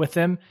bought with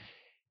him,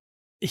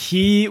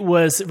 he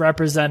was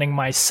representing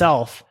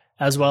myself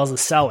as well as the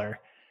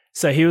seller.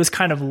 So he was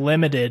kind of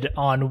limited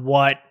on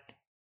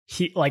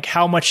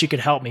how much he could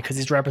help me because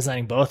he's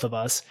representing both of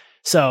us.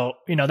 So,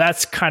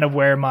 that's kind of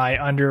where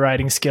my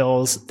underwriting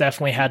skills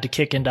definitely had to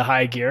kick into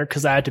high gear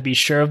because I had to be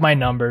sure of my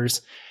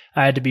numbers.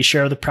 I had to be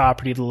sure of the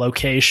property, the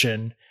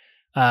location.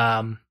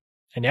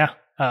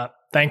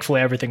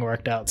 Thankfully everything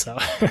worked out. So,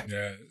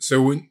 yeah.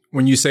 So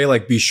when you say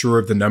like, be sure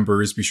of the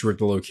numbers, be sure of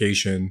the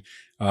location,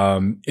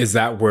 is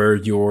that where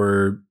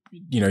your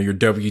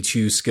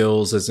W-2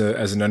 skills as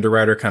an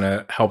underwriter kind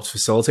of helps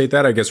facilitate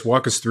that? I guess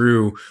walk us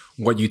through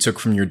what you took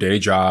from your day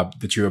job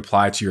that you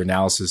applied to your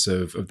analysis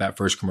of that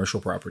first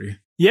commercial property.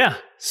 Yeah.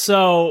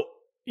 So,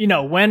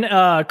 when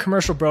a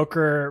commercial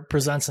broker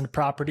presents a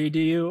property to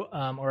you,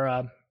 or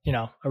a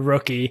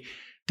rookie,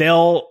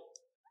 they'll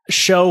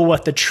show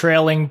what the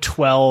trailing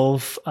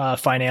 12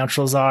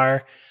 financials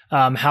are,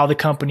 how the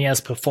company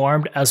has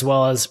performed, as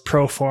well as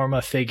pro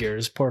forma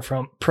figures, pro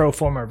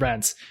forma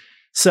rents.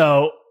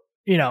 So,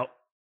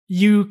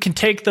 you can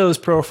take those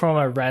pro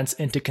forma rents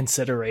into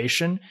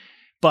consideration,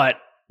 but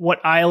what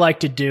I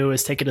like to do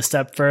is take it a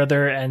step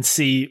further and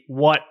see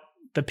what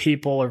the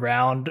people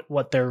around,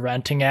 what they're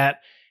renting at,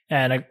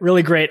 And a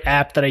really great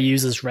app that I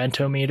use is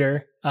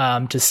Rentometer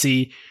to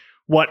see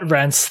what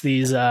rents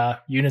these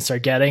units are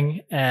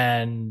getting.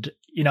 And,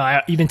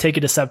 I even take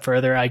it a step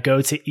further. I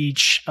go to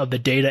each of the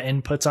data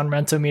inputs on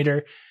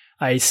Rentometer.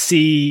 I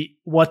see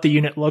what the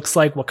unit looks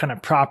like, what kind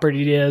of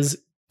property it is.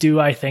 Do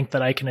I think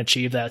that I can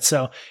achieve that?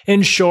 So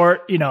in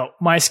short,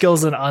 my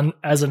skills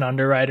as an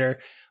underwriter,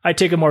 I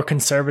take a more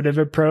conservative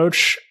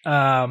approach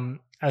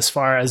as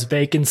far as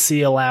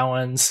vacancy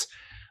allowance,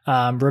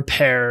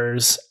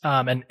 repairs.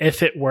 And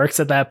if it works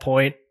at that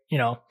point,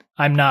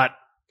 I'm not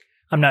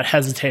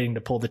hesitating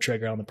to pull the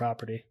trigger on the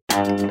property.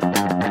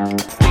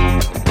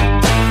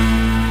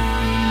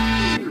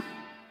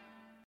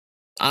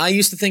 I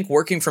used to think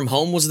working from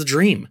home was the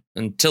dream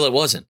until it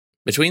wasn't.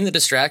 Between the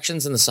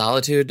distractions and the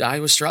solitude, I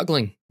was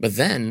struggling. But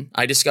then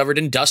I discovered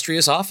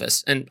Industrious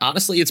Office, and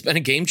honestly, it's been a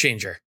game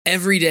changer.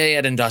 Every day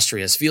at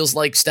Industrious feels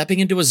like stepping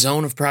into a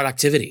zone of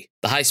productivity.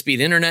 The high-speed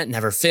internet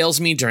never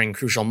fails me during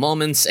crucial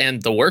moments,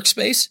 and the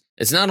workspace?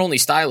 It's not only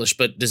stylish,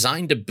 but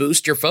designed to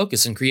boost your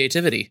focus and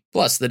creativity.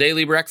 Plus, the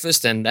daily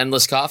breakfast and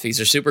endless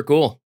coffees are super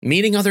cool.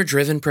 Meeting other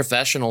driven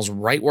professionals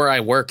right where I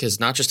work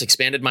has not just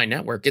expanded my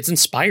network, it's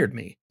inspired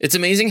me. It's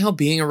amazing how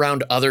being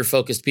around other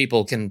focused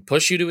people can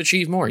push you to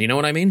achieve more, you know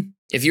what I mean?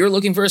 If you're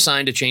looking for a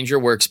sign to change your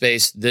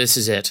workspace, this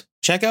is it.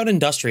 Check out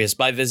Industrious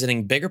by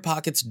visiting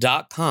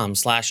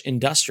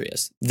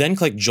biggerpockets.com/industrious. Then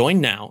click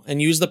Join Now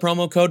and use the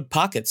promo code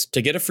POCKETS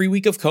to get a free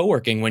week of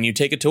co-working when you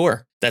take a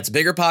tour. That's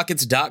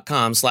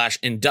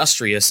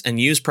biggerpockets.com/industrious and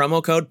use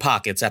promo code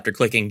POCKETS after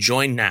clicking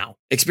Join Now.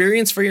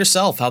 Experience for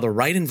yourself how the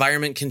right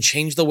environment can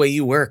change the way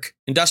you work.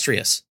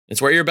 Industrious.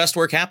 It's where your best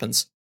work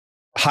happens.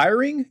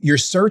 Hiring? Your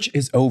search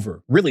is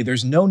over. Really,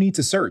 there's no need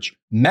to search.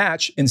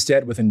 Match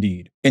instead with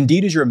Indeed.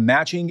 Indeed is your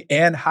matching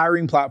and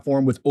hiring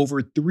platform with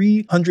over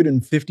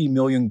 350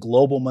 million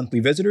global monthly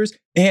visitors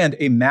and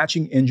a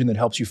matching engine that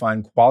helps you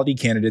find quality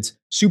candidates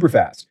super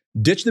fast.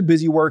 Ditch the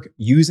busy work.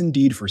 Use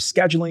Indeed for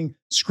scheduling,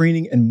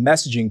 screening, and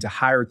messaging to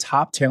hire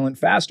top talent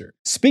faster.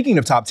 Speaking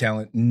of top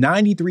talent,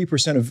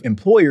 93% of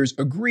employers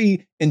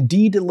agree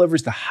Indeed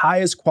delivers the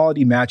highest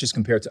quality matches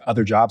compared to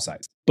other job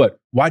sites. But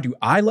why do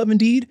I love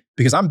Indeed?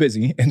 Because I'm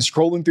busy and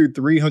scrolling through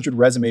 300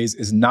 resumes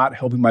is not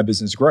helping my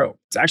business grow.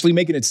 It's actually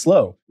making it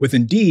slow. With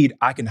Indeed,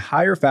 I can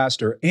hire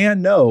faster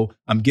and know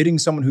I'm getting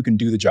someone who can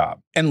do the job.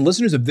 And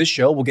listeners of this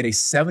show will get a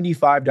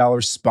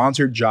 $75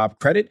 sponsored job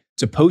credit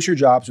to post your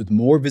jobs with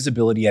more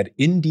visibility at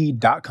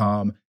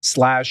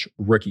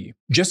Indeed.com/rookie.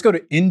 Just go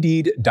to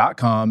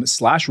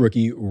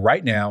Indeed.com/rookie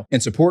right now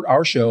and support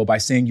our show by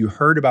saying you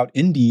heard about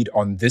Indeed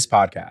on this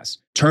podcast.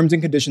 Terms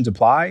and conditions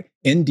apply.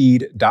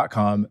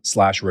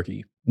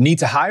 Indeed.com/rookie. Need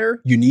to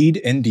hire? You need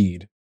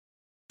Indeed.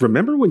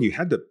 Remember when you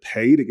had to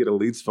pay to get a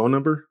lead's phone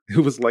number? It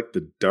was like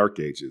the dark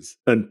ages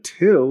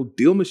until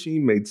Deal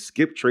Machine made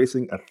skip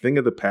tracing a thing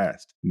of the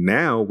past.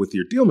 Now, with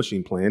your Deal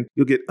Machine plan,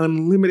 you'll get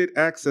unlimited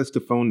access to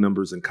phone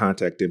numbers and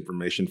contact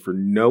information for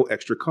no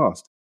extra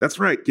cost. That's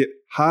right, get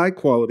high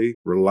quality,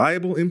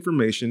 reliable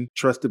information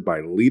trusted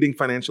by leading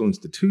financial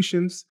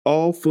institutions,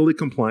 all fully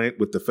compliant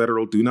with the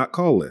federal Do Not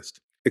Call list.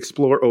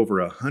 Explore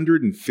over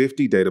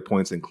 150 data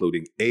points,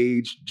 including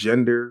age,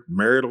 gender,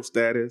 marital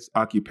status,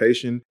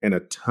 occupation, and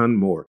a ton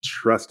more.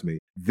 Trust me,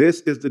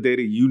 this is the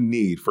data you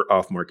need for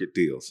off-market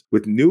deals.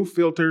 With new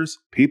filters,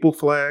 people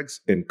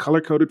flags, and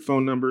color-coded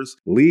phone numbers,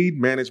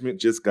 lead management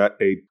just got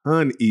a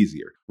ton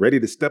easier. Ready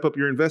to step up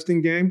your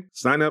investing game?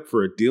 Sign up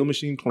for a Deal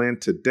Machine plan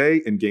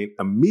today and gain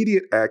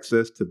immediate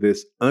access to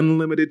this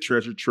unlimited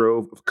treasure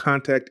trove of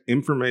contact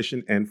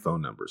information and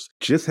phone numbers.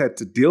 Just head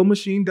to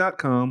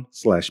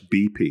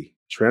DealMachine.com/BP.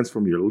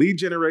 Transform your lead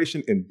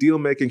generation and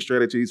deal-making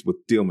strategies with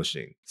Deal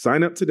Machine.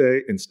 Sign up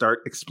today and start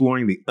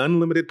exploring the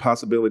unlimited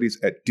possibilities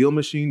at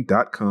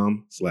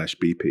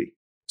DealMachine.com/BP.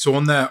 So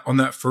on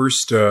that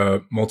first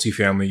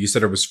multifamily, you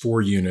said it was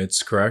 4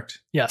 units,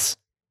 correct? Yes.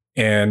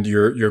 And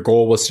your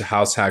goal was to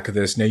house hack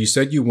this. Now you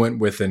said you went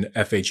with an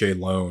FHA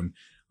loan.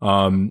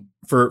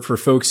 For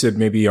folks that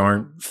maybe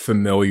aren't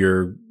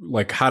familiar,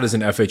 like how does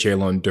an FHA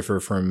loan differ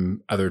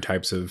from other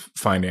types of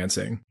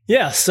financing?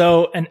 Yeah,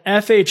 so an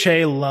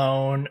FHA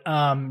loan,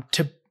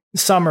 to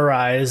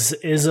summarize,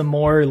 is a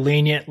more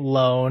lenient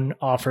loan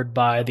offered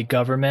by the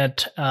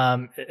government.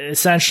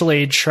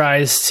 Essentially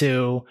tries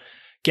to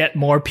get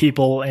more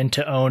people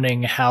into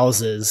owning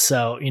houses.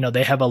 So,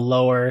 they have a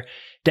lower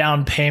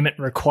down payment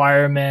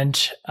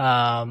requirement.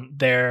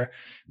 Their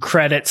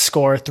credit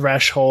score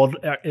threshold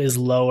is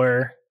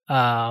lower.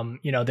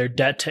 Their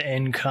debt to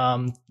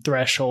income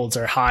thresholds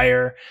are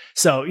higher.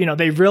 So,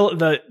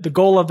 the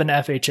goal of an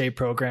FHA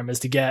program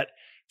is to get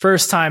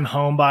first time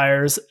home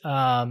buyers,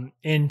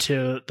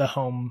 into the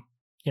home,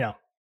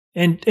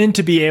 and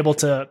to be able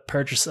to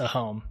purchase a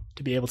home,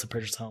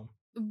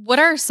 What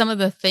are some of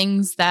the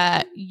things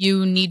that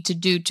you need to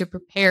do to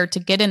prepare to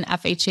get an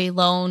FHA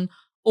loan,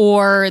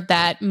 or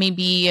that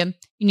maybe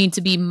you need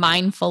to be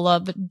mindful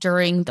of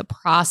during the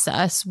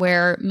process,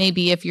 where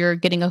maybe if you're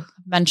getting a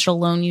conventional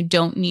loan, you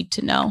don't need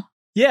to know?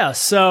 Yeah.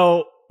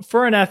 So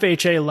for an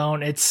FHA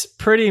loan, it's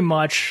pretty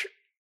much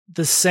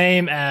the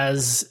same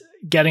as,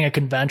 getting a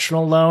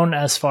conventional loan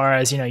as far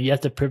as, you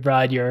have to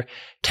provide your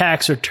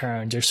tax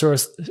returns,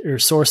 your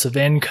source of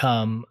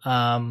income.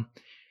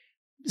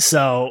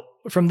 So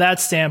from that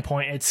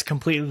standpoint, it's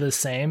completely the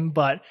same,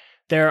 but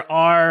there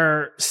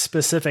are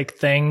specific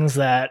things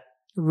that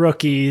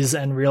rookies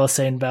and real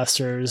estate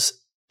investors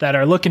that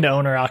are looking to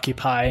own or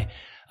occupy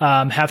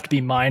have to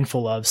be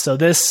mindful of. So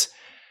this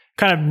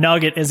kind of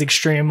nugget is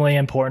extremely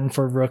important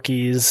for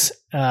rookies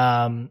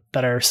that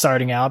are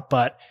starting out.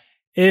 But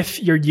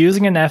if you're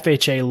using an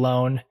FHA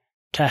loan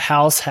to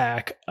house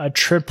hack a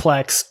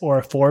triplex or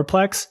a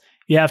fourplex,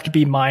 you have to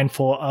be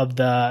mindful of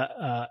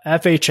the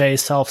FHA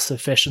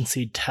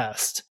self-sufficiency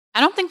test. I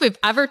don't think we've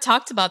ever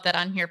talked about that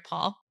on here,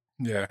 Paul.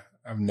 Yeah,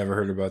 I've never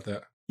heard about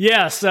that.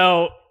 Yeah,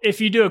 so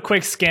if you do a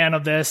quick scan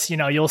of this,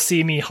 you'll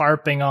see me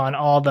harping on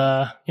all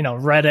the,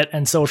 Reddit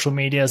and social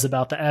medias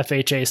about the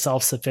FHA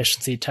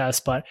self-sufficiency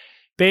test. But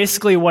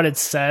basically what it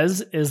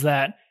says is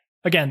that,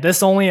 again,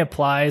 this only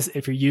applies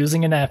if you're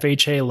using an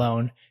FHA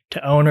loan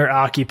to own or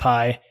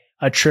occupy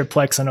a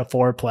triplex and a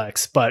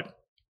fourplex. But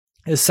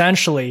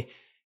essentially,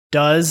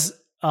 does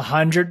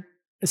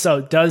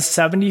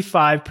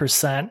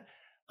 75%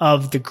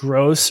 of the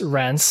gross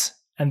rents,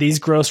 and these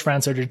gross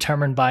rents are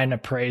determined by an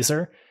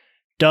appraiser,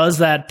 does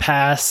that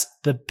pass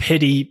the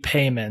PITI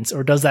payments,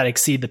 or does that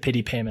exceed the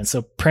PITI payments?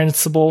 So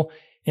principal,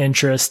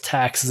 interest,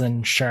 taxes, and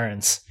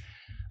insurance.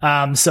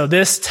 So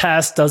this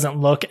test doesn't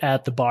look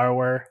at the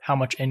borrower, how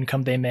much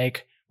income they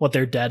make, what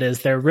their debt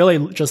is. They're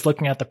really just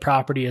looking at the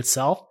property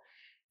itself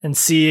and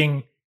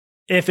seeing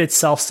if it's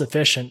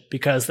self-sufficient,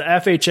 because the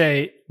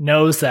FHA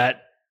knows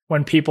that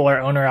when people are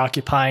owner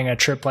occupying a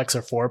triplex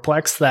or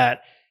fourplex,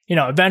 that,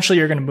 eventually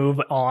you're going to move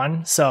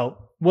on.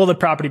 So will the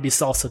property be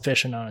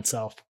self-sufficient on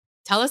itself?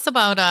 Tell us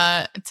about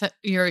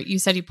you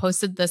said you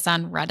posted this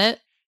on Reddit.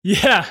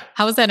 Yeah.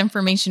 How was that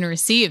information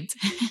received?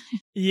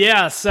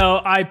 Yeah,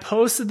 so I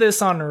posted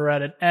this on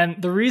Reddit,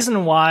 and the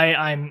reason why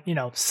I'm,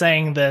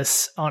 saying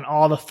this on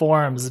all the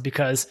forums is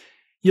because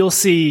you'll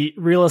see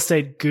real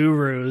estate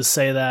gurus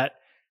say that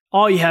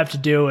all you have to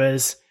do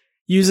is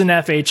use an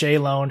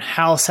FHA loan,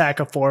 house hack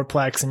a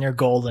fourplex, and you're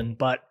golden.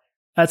 But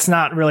that's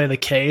not really the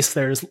case.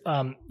 There's,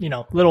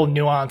 little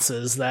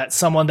nuances that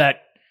someone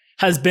that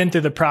has been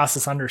through the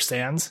process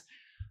understands.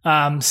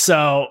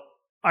 So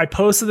I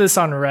posted this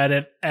on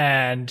Reddit,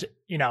 and,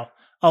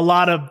 a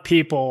lot of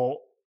people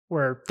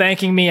were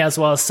thanking me, as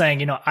well as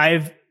saying,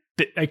 I've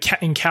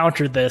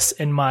encountered this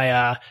in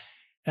my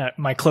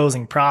my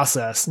closing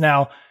process.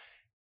 Now,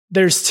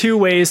 there's two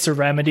ways to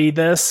remedy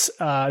this,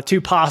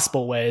 two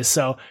possible ways.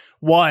 So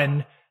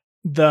one,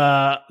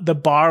 the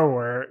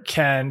borrower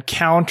can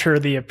counter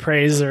the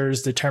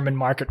appraiser's determined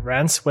market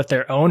rents with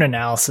their own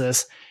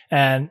analysis,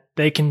 and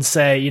they can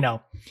say,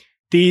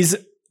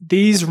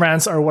 these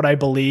rents are what I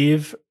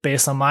believe,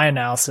 based on my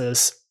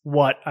analysis,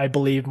 what I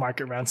believe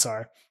market rents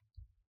are.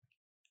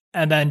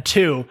 And then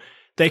two,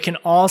 they can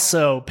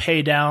also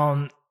pay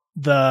down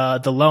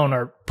the loan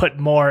or put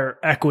more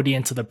equity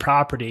into the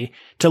property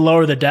to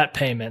lower the debt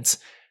payments.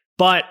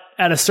 But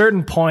at a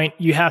certain point,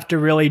 you have to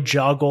really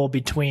juggle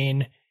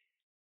between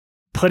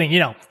putting,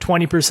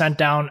 20%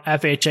 down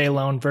FHA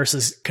loan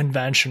versus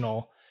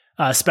conventional,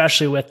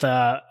 especially with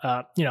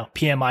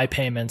PMI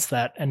payments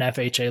that an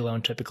FHA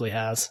loan typically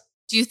has.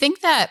 Do you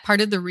think that part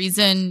of the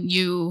reason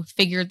you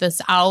figured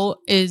this out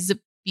is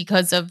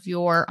because of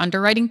your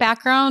underwriting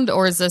background,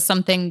 or is this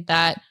something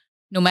that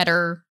no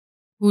matter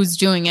who's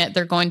doing it,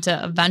 they're going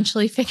to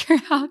eventually figure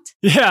out?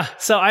 Yeah.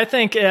 So I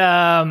think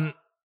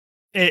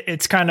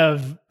it's kind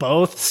of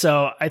both.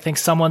 So I think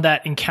someone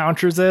that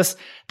encounters this,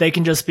 they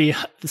can just be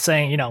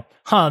saying,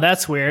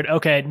 that's weird.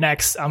 Okay,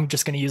 next, I'm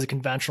just going to use a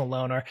conventional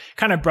loan, or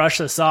kind of brush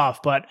this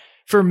off. But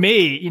for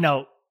me,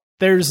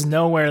 there's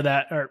nowhere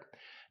that, or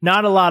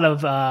not a lot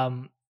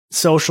of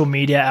social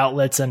media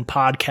outlets and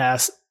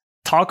podcasts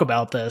talk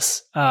about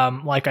this,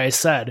 like I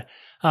said.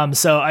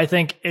 So I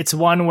think it's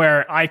one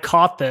where I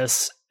caught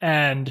this,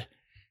 and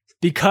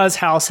because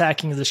house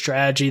hacking is a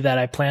strategy that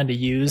I plan to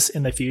use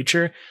in the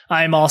future,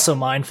 I'm also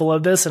mindful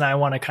of this, and I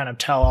want to kind of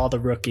tell all the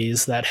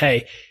rookies that,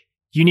 hey,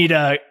 you need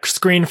to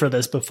screen for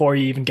this before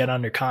you even get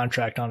under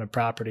contract on a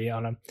property,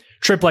 on a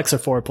triplex or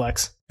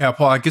fourplex. Yeah,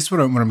 Paul, I guess what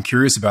I'm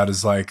curious about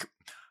is, like,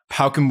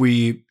 how can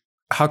we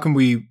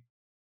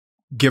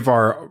give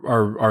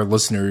our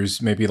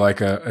listeners maybe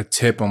like a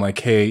tip on, like,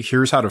 hey,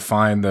 here's how to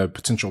find the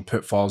potential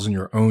pitfalls in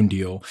your own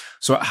deal.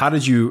 So how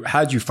did you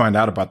find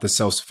out about the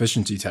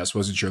self-sufficiency test?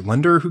 Was it your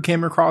lender who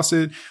came across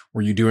it?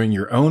 Were you doing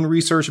your own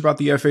research about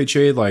the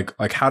FHA?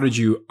 Like how did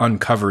you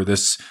uncover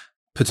this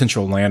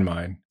potential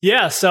landmine?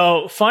 Yeah.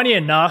 So funny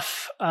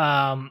enough,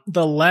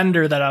 the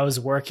lender that I was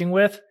working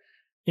with,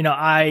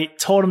 I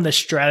told him the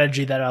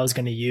strategy that I was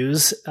going to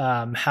use,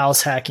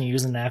 house hacking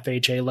using an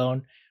FHA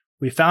loan.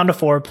 We found a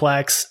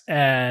fourplex,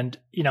 and,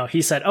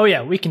 he said, oh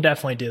yeah, we can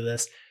definitely do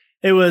this.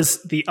 It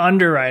was the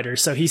underwriter.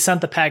 So he sent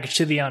the package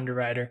to the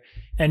underwriter,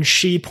 and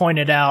she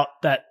pointed out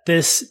that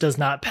this does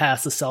not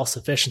pass the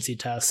self-sufficiency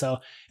test. So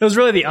it was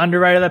really the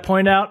underwriter that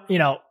pointed out,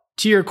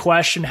 to your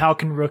question, how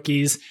can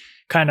rookies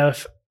kind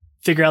of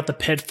figure out the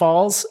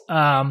pitfalls?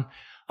 I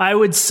I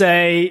would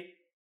say,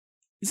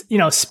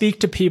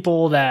 speak to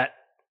people that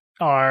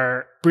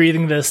are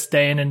breathing this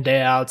day in and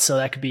day out. So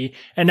that could be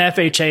an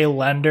FHA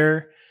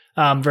lender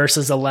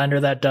versus a lender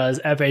that does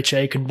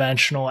FHA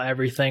conventional,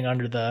 everything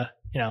under the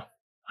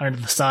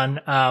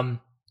sun.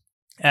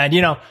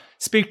 And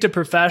speak to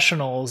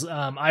professionals.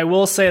 I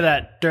will say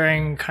that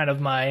during kind of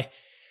my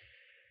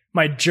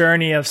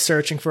journey of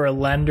searching for a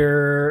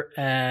lender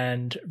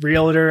and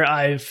realtor,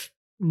 I've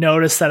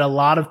noticed that a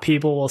lot of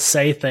people will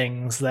say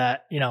things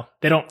that,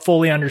 they don't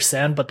fully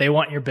understand, but they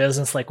want your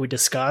business like we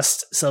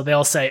discussed. So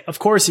they'll say, of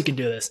course you can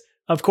do this.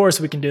 Of course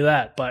we can do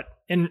that. But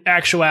in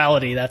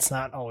actuality, that's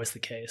not always the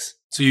case.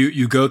 So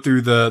you go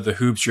through the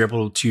hoops, you're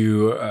able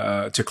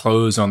to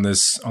close on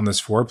this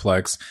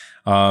fourplex.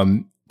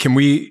 Can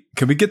we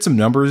get some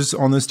numbers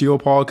on this deal,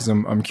 Paul? Because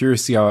I'm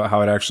curious to see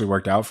how it actually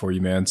worked out for you,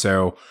 man.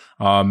 So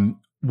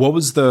what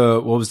was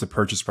the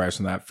purchase price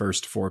on that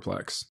first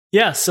fourplex?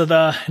 Yeah, so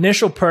the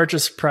initial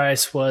purchase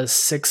price was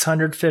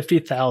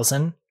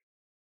 $650,000.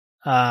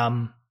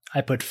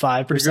 I put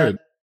 5%.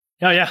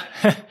 Oh yeah.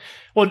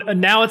 Well,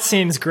 now it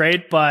seems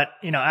great, but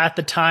at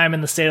the time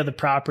in the state of the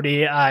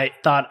property, I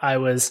thought I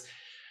was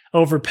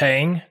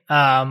overpaying.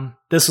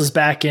 This was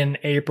back in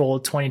April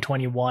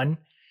 2021.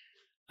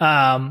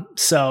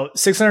 So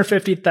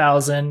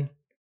 650,000,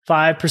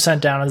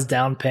 5% down as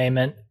down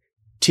payment,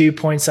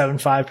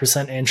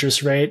 2.75%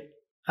 interest rate.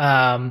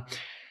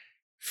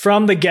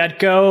 From the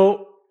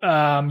get-go,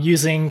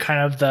 using kind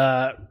of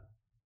the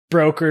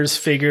broker's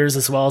figures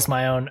as well as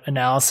my own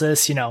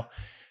analysis,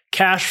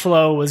 cash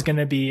flow was going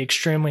to be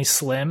extremely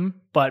slim,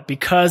 but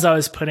because I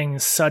was putting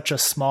such a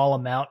small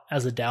amount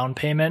as a down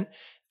payment,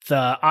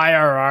 the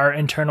IRR,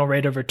 internal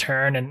rate of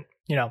return, and,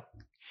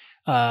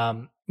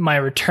 my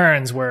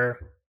returns were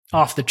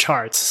off the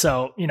charts.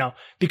 So,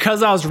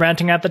 because I was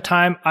renting at the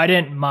time, I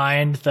didn't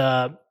mind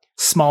the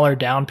smaller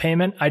down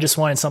payment. I just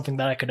wanted something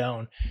that I could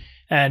own.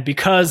 And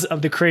because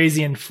of the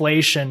crazy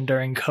inflation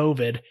during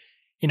COVID,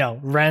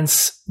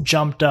 rents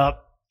jumped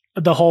up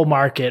the whole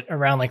market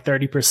around like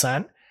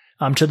 30%,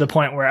 to the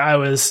point where I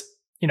was,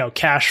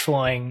 cash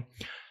flowing,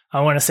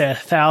 I want to say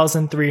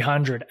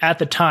 $1,300 at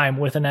the time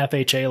with an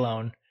FHA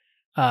loan.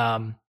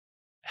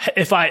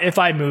 If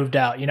I moved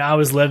out, I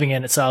was living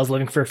in it, so I was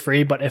living for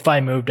free. But if I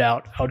moved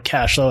out, I would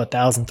cash flow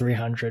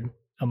 $1,300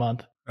 a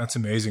month. That's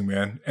amazing,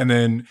 man. And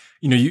then,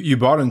 you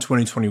bought in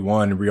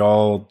 2021. We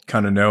all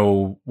kind of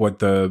know what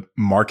the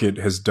market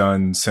has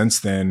done since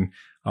then.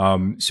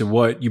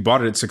 So you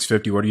bought it at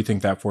 650. What do you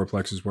think that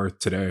fourplex is worth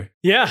today?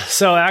 Yeah.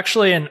 So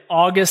actually in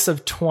August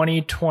of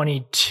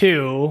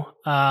 2022,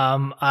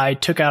 I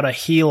took out a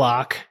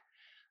HELOC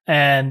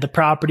and the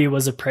property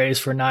was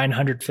appraised for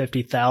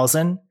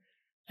 $950,000.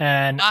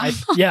 And I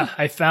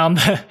found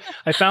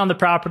the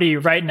property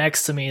right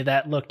next to me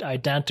that looked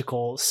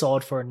identical,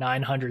 sold for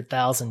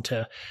 $900,000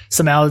 to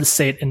some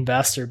out-of-state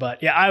investor.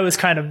 But yeah, I was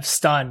kind of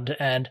stunned,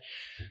 and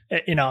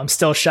I'm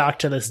still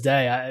shocked to this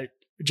day.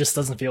 It just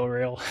doesn't feel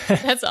real.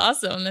 That's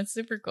awesome. That's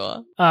super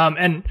cool.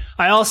 And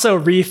I also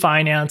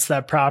refinanced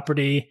that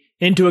property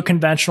into a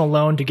conventional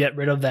loan to get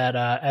rid of that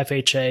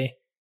FHA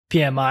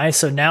PMI.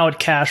 So now it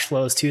cash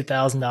flows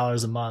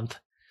 $2,000 a month.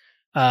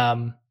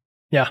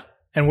 Yeah.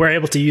 And we're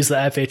able to use the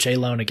FHA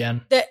loan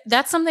again.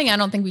 That's something I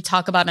don't think we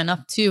talk about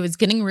enough too, is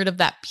getting rid of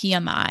that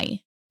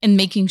PMI and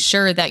making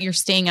sure that you're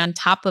staying on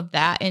top of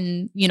that.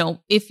 And,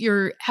 if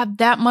you have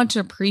that much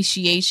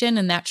appreciation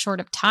in that short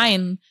of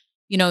time,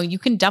 you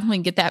can definitely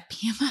get that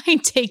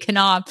PMI taken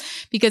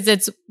off, because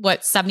it's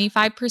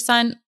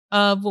 75%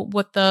 of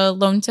what the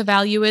loan to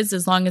value is,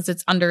 as long as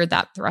it's under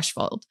that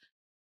threshold.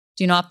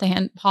 Do you know off the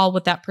hand, Paul,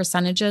 what that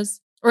percentage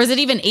is? Or is it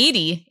even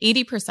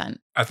 80%?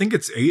 I think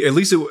it's 8. At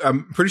least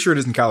I'm pretty sure it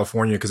is in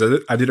California, because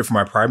I did it for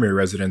my primary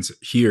residence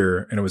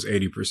here and it was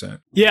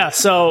 80%. Yeah.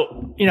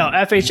 So,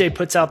 FHA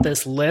puts out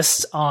this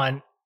list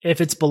on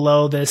if it's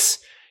below this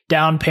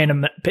down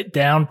payment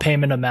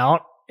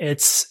amount,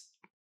 it's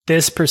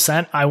this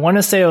percent. I want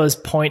to say it was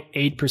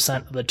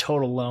 0.8% of the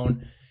total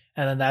loan.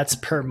 And then that's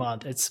per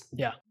month.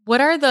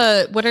 What are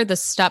the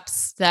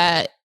steps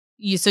that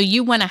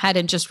you went ahead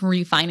and just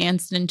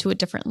refinanced into a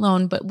different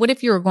loan, but what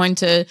if you were going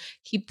to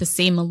keep the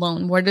same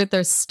loan? What are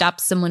the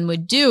steps someone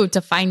would do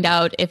to find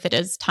out if it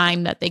is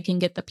time that they can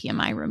get the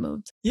PMI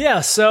removed?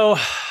 Yeah. So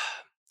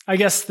I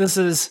guess this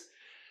is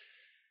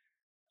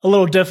a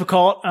little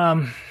difficult.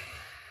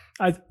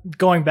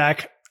 Going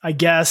back, I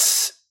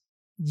guess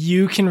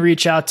you can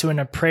reach out to an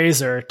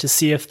appraiser to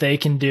see if they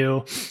can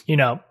do,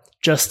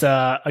 just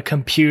a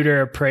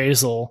computer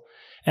appraisal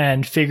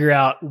and figure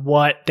out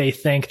what they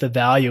think the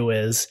value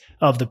is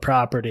of the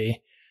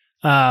property.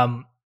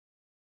 And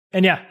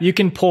yeah, you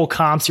can pull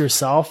comps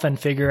yourself and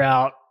figure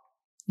out,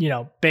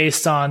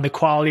 based on the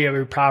quality of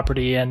your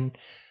property and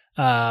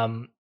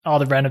all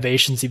the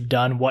renovations you've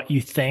done, what you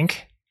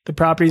think the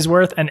property's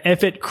worth. And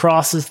if it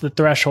crosses the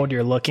threshold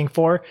you're looking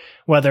for,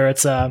 whether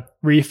it's a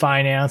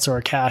refinance or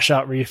a cash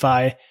out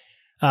refi,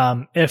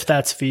 if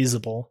that's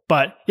feasible.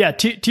 But yeah,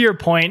 to your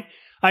point,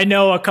 I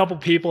know a couple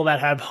people that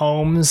have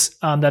homes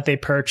that they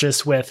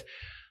purchase with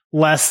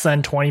less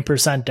than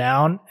 20%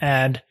 down,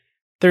 and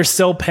they're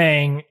still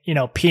paying,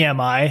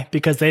 PMI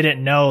because they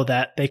didn't know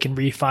that they can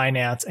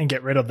refinance and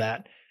get rid of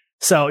that.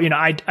 So,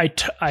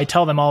 I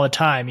tell them all the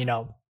time,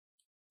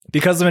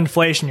 because of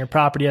inflation, your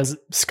property has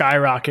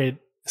skyrocketed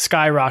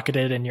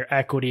and your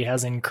equity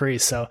has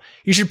increased. So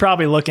you should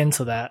probably look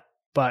into that.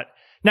 But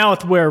now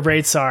with where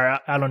rates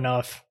are, I don't know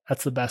if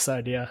that's the best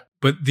idea.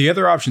 But the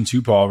other option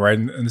too, Paul, right?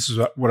 And this is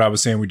what I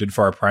was saying we did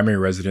for our primary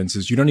residence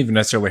is you don't even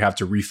necessarily have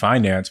to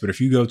refinance, but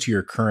if you go to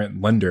your current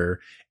lender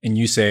and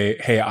you say,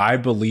 hey, I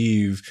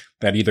believe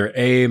that either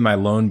A, my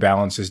loan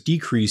balance has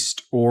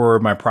decreased or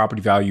my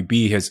property value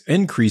B has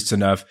increased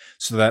enough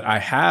so that I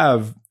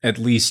have at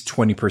least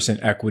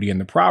 20% equity in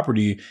the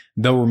property,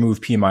 they'll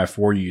remove PMI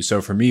for you. So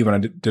for me, when I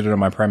did it on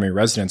my primary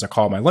residence, I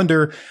called my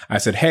lender. I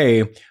said,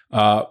 hey,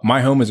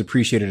 my home has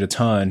appreciated a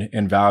ton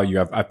in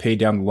value. I've paid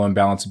down the loan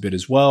balance a bit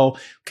as well.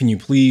 Can you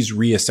please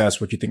reassess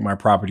what you think my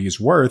property is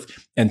worth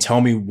and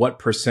tell me what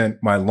percent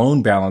my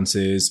loan balance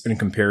is in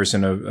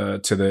comparison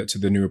of, to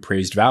the new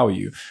appraised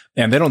value?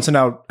 And they don't send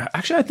out,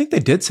 actually, I think they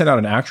did send out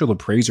an actual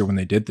appraiser when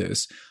they did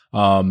this.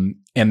 And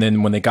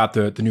then when they got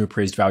the new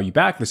appraised value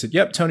back, they said,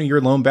 yep, Tony,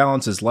 your loan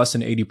balance is less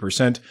than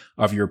 80%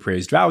 of your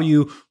appraised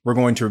value. We're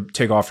going to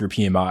take off your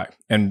PMI.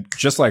 And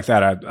just like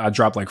that, I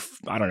dropped I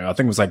think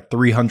it was like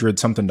 $300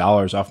 something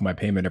off my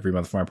payment every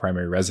month for my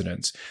primary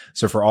residence.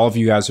 So for all of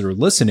you guys that are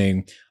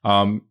listening,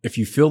 if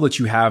you feel that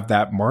you have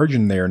that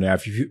margin there now,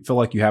 if you feel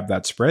like you have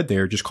that spread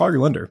there, just call your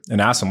lender and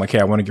ask them like, hey,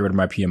 I want to get rid of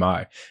my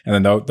PMI. And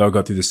then they'll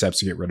go through the steps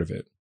to get rid of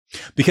it.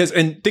 Because,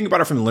 and think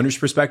about it from the lender's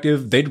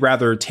perspective, they'd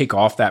rather take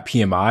off that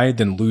PMI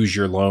than lose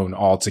your loan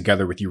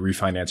altogether with you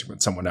refinancing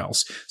with someone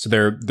else. So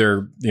they're,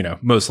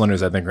 most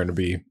lenders I think are going to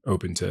be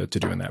open to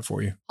doing that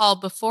for you. Paul,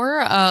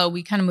 before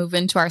we kind of move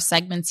into our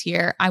segments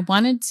here, I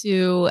wanted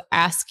to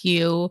ask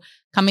you,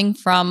 coming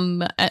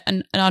from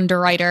an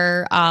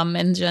underwriter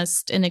and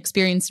just an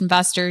experienced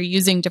investor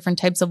using different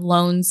types of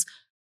loans,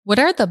 what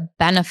are the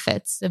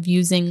benefits of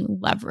using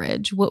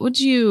leverage? What would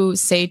you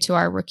say to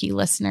our rookie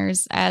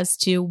listeners as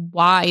to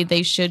why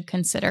they should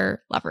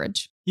consider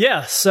leverage?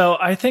 Yeah, so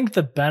I think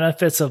the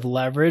benefits of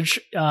leverage,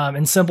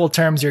 in simple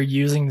terms, you're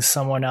using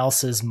someone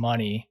else's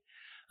money.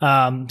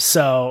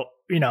 The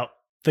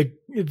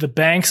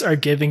banks are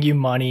giving you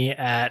money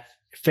at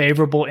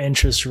favorable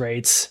interest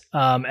rates,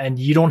 and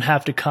you don't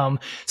have to come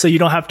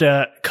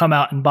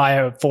out and buy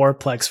a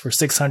fourplex for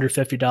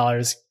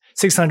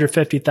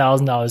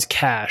 $650,000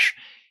 cash.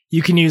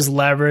 You can use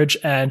leverage,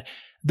 and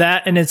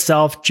that in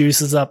itself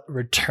juices up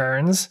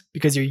returns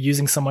because you're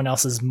using someone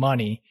else's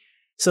money.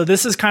 So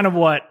this is kind of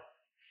what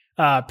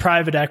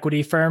private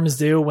equity firms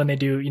do when they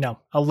do,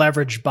 a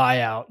leverage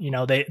buyout.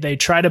 They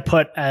try to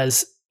put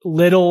as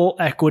little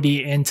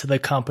equity into the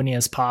company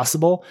as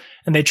possible,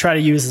 and they try to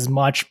use as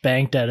much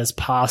bank debt as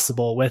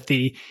possible with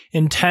the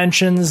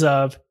intentions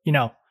of,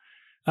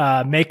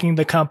 making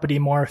the company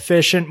more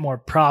efficient, more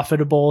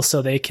profitable,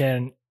 so they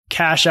can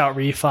cash out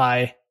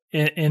refi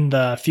in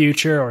the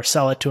future or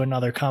sell it to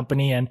another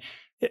company. And,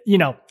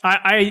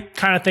 I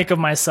kind of think of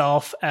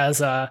myself as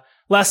a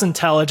less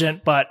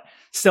intelligent, but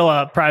still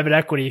a private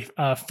equity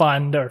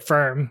fund or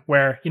firm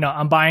where,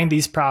 I'm buying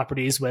these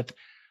properties with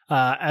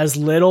as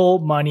little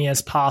money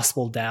as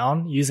possible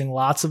down, using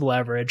lots of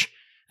leverage,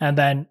 and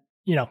then,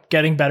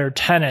 getting better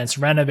tenants,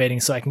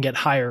 renovating so I can get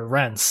higher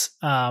rents,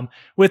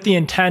 with the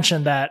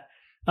intention that,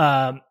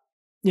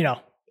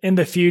 in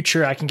the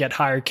future, I can get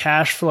higher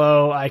cash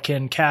flow. I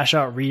can cash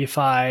out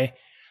refi.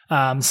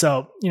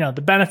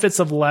 The benefits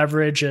of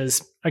leverage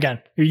is,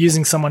 again, you're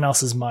using someone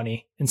else's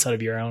money instead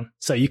of your own.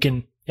 So you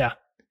can,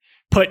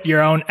 put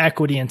your own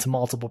equity into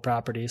multiple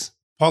properties.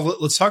 Paul,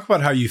 let's talk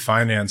about how you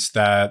financed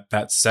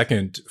that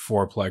second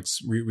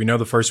fourplex. We know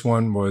the first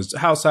one was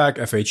House Hack,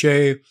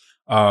 FHA.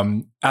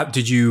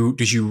 Did you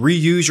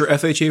reuse your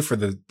FHA for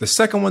the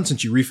second one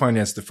since you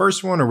refinanced the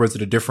first one, or was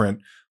it a different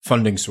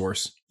funding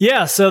source?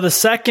 Yeah, so the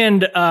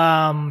second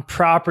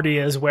property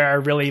is where I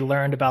really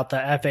learned about the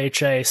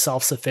FHA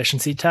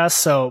self-sufficiency test.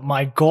 So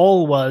my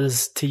goal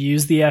was to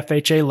use the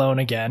FHA loan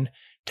again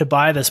to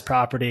buy this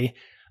property.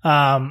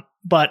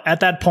 But at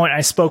that point,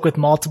 I spoke with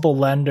multiple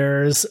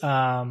lenders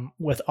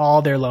with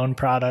all their loan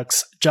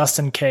products just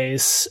in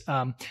case.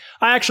 I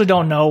actually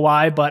don't know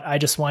why, but I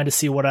just wanted to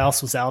see what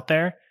else was out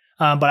there.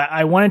 But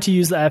I wanted to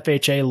use the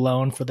FHA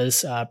loan for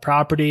this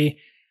property.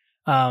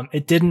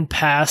 It didn't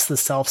pass the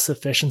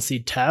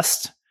self-sufficiency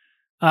test.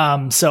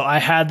 So I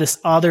had this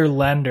other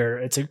lender.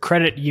 It's a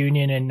credit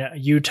union in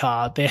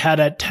Utah. They had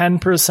a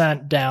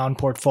 10% down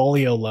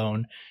portfolio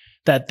loan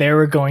that they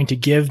were going to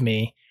give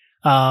me.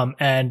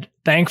 And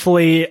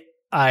thankfully,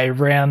 I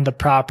ran the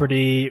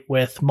property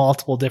with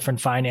multiple different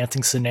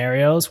financing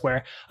scenarios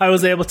where I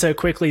was able to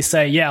quickly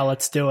say, yeah,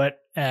 let's do it.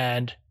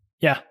 And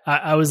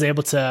I was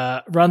able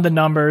to run the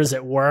numbers.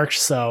 It worked.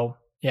 So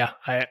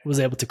I was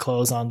able to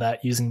close on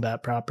that using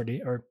that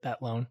property or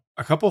that loan.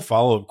 A couple of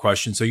follow-up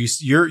questions. So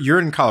you're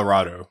in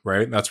Colorado,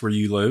 right? That's where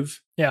you live?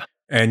 Yeah.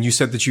 And you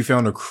said that you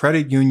found a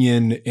credit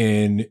union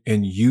in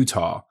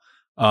Utah.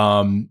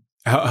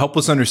 Help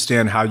us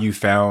understand how you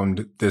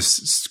found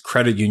this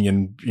credit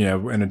union,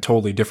 in a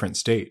totally different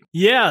state.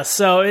 Yeah.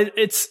 So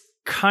it's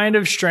kind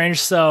of strange.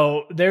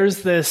 So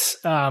there's this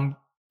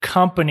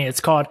company,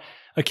 it's called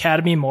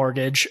Academy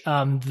Mortgage.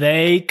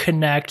 They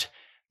connect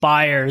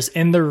buyers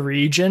in the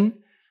region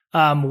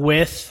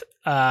with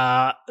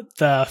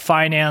the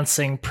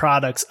financing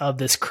products of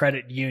this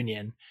credit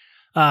union.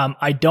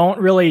 I don't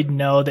really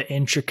know the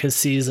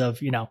intricacies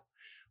of,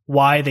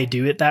 why they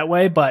do it that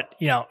way, but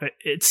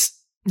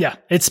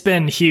it's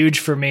been huge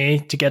for me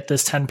to get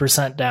this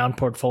 10% down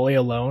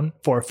portfolio loan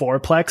for a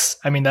fourplex.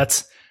 I mean,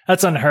 that's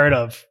unheard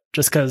of,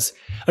 just because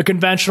a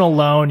conventional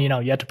loan, you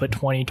have to put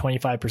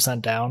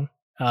 25% down,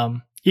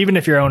 even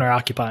if you're owner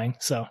occupying.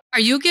 So are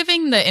you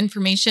giving the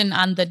information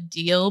on the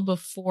deal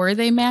before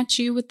they match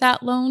you with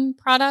that loan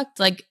product?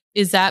 Like,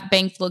 is that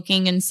bank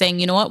looking and saying,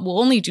 you know what, we'll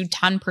only do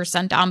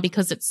 10% down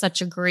because it's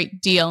such a great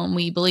deal and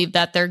we believe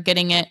that they're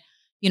getting it,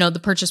 the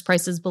purchase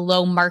price is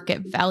below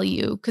market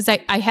value? Because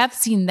I have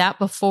seen that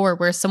before,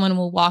 where someone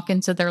will walk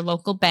into their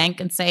local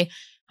bank and say,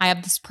 I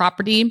have this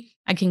property,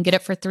 I can get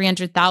it for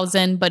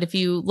 $300,000, but if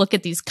you look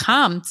at these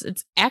comps,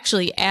 it's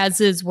actually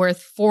as is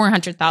worth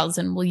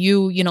 $400,000. Will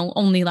you,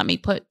 only let me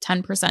put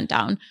 10%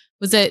 down?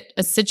 Was it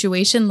a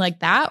situation like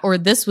that, or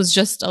this was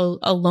just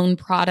a loan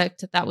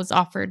product that was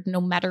offered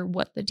no matter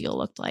what the deal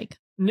looked like?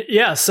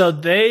 Yeah, so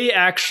they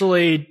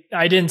actually,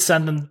 I didn't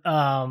send them,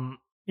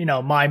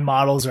 my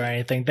models or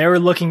anything. They were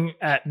looking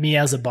at me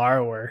as a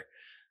borrower.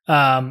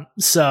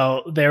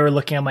 So they were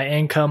looking at my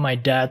income, my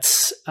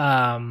debts.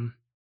 And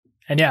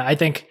yeah, I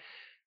think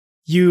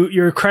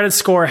your credit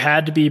score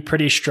had to be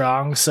pretty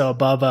strong. So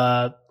above,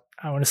 I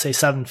want to say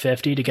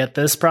 750 to get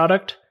this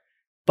product.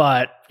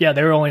 But yeah,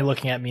 they were only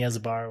looking at me as a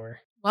borrower.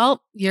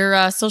 Well,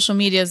 your social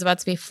media is about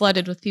to be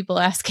flooded with people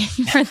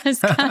asking for this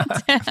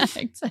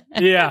contact.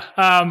 Yeah.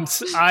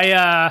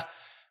 I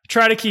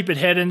try to keep it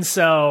hidden.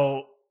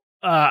 So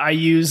I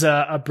use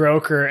a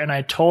broker, and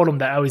I told him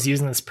that I was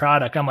using this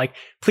product. I'm like,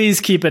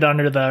 please keep it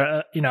under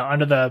the,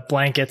 under the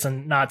blankets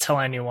and not tell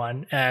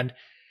anyone. And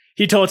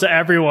he told it to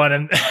everyone.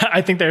 And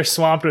I think they're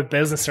swamped with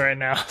business right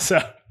now. So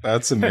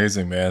that's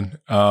amazing, man.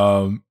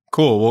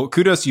 Cool. Well,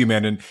 kudos to you,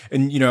 man. And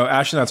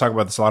Ashley and I talk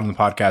about this a lot on the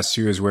podcast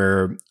too, is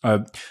where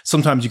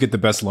sometimes you get the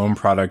best loan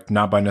product,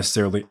 not by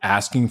necessarily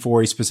asking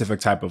for a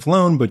specific type of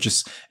loan, but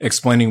just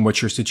explaining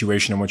what your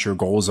situation and what your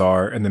goals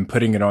are, and then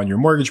putting it on your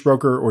mortgage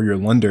broker or your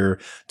lender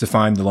to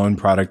find the loan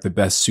product that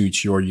best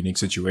suits your unique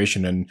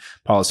situation. And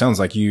Paul, it sounds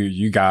like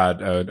you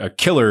got a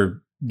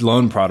killer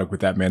loan product with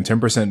that, man.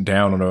 10%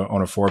 down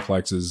on a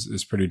fourplex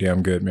is pretty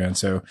damn good, man.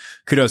 So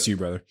kudos to you,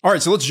 brother. All right.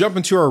 So let's jump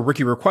into our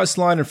Ricky request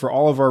line. And for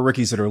all of our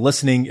Rickies that are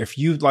listening, if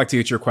you'd like to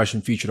get your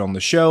question featured on the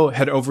show,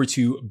 head over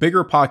to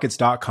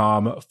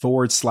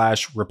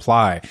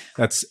biggerpockets.com/reply.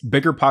 That's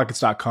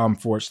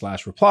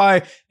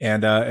biggerpockets.com/reply.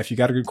 And if you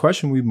got a good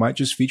question, we might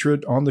just feature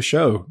it on the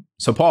show.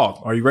 So Paul,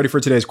 are you ready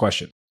for today's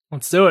question?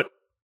 Let's do it.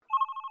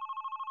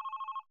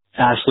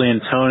 Ashley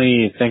and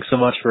Tony, thanks so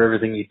much for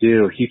everything you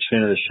do. Huge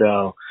fan of the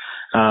show.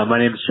 My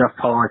name is Jeff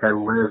Pollock. I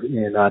live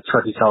in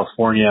Truckee,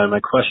 California. And my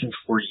question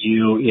for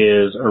you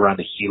is around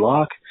a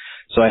HELOC.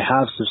 So I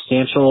have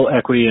substantial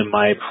equity in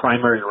my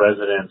primary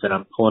residence, and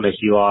I'm pulling a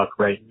HELOC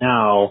right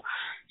now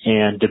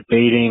and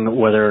debating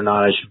whether or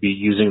not I should be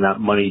using that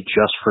money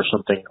just for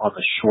something on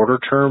the shorter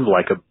term,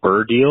 like a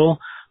BRRRR deal,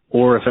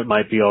 or if it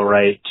might be all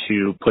right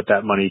to put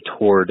that money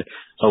toward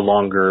a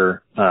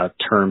longer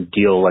term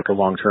deal, like a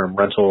long-term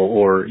rental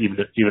or even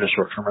a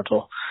short-term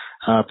rental.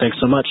 Thanks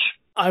so much.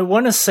 I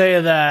want to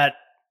say that,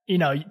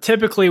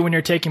 typically when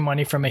you're taking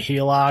money from a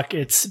HELOC,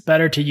 it's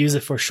better to use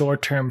it for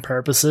short-term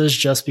purposes,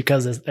 just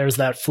because there's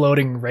that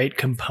floating rate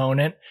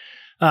component.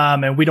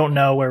 And we don't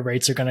know where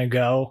rates are going to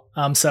go.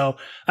 So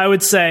I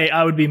would say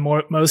I would be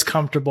most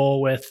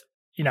comfortable with,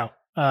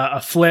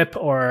 a flip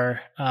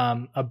or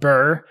a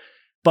BRRRR,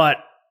 but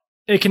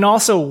it can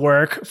also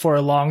work for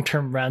a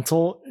long-term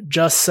rental,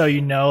 just so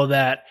you know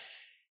that,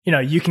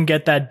 you can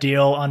get that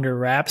deal under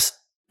wraps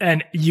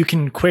and you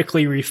can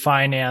quickly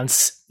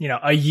refinance,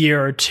 a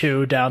year or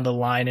two down the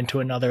line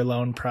into another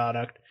loan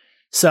product.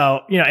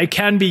 So, it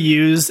can be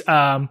used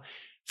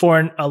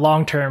for a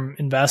long-term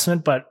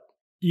investment, but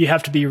you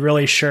have to be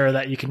really sure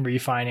that you can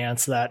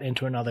refinance that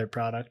into another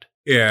product.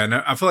 Yeah, and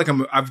I feel like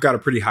I've got a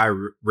pretty high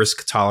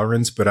risk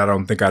tolerance, but I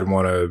don't think I'd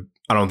want to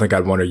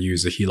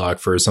use a HELOC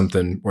for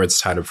something where it's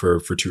tied up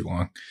for too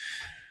long.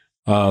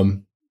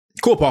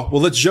 Cool, Paul.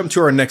 Well, let's jump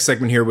to our next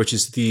segment here, which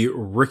is the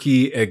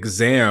Ricky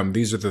exam.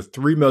 These are the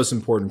 3 most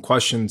important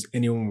questions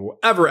anyone will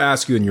ever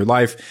ask you in your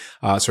life.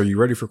 So are you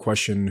ready for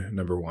question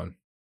number 1?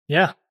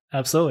 Yeah,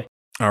 absolutely.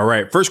 All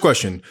right. First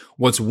question.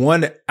 What's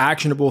one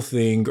actionable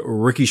thing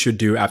Ricky should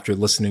do after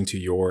listening to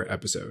your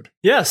episode?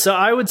 Yeah, so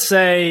I would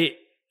say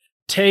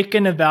take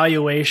an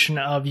evaluation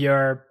of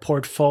your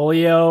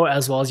portfolio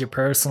as well as your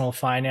personal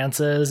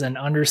finances and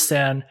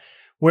understand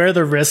where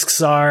the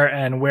risks are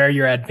and where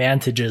your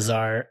advantages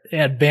are.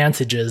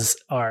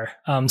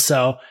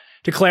 So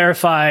to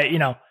clarify,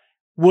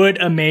 would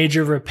a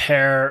major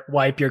repair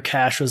wipe your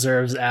cash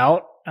reserves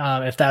out?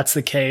 If that's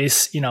the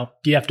case, do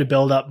you have to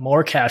build up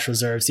more cash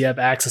reserves? Do you have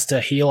access to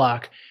a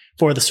HELOC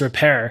for this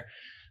repair?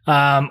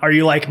 Are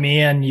you like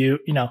me and you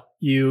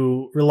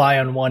you rely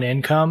on one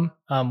income,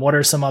 what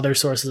are some other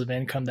sources of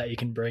income that you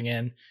can bring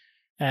in?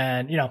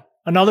 And,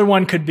 another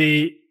one could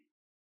be,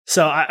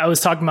 so I was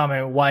talking about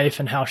my wife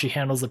and how she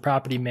handles the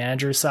property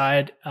manager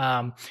side.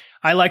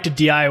 I like to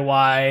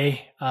DIY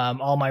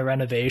all my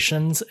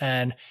renovations,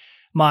 and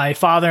my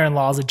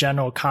father-in-law is a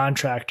general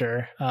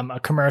contractor, a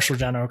commercial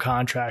general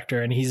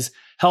contractor, and he's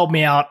helped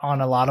me out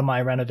on a lot of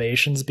my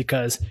renovations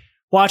because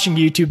watching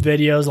YouTube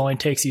videos only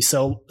takes you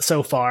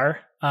so far.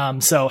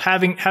 So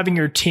having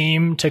your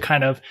team to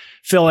kind of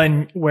fill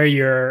in where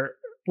you're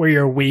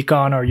weak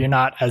on or you're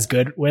not as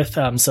good with.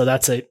 So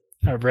that's a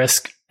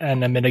risk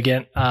and a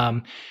mitigant.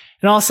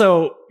 And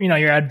also,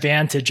 your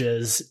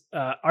advantages.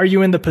 Are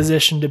you in the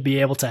position to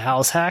be able to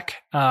house hack?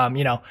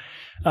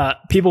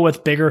 People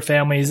with bigger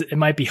families, it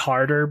might be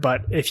harder,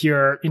 but if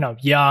you're,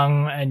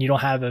 young and you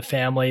don't have a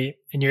family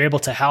and you're able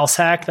to house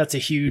hack, that's a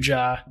huge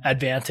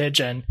advantage.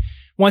 And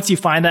once you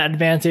find that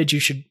advantage, you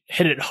should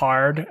hit it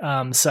hard.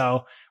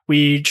 So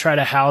we try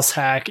to house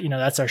hack,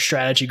 that's our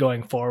strategy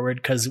going forward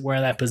because we're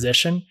in that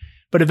position.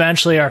 But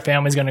eventually our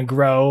family's going to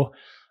grow,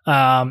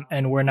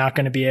 and we're not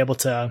going to be able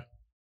to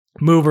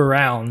move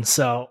around.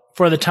 So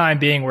for the time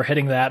being, we're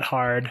hitting that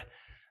hard.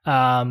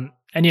 And,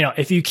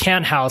 if you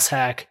can't house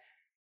hack,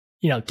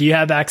 do you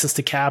have access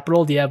to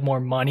capital? Do you have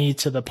more money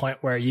to the point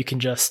where you can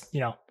just,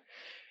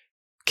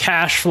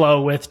 cash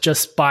flow with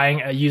just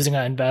using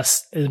an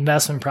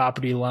investment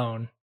property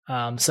loan?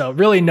 So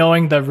really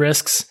knowing the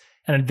risks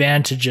and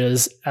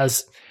advantages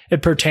as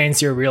it pertains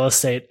to your real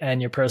estate and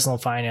your personal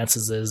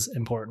finances is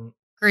important.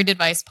 Great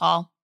advice,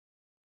 Paul.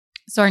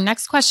 So our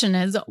next question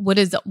is, what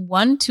is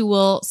one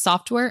tool,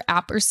 software,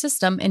 app, or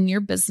system in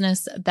your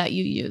business that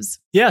you use?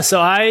 Yeah.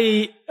 So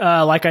I,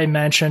 like I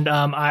mentioned,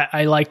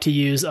 I like to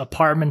use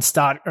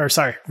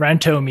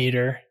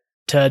Rentometer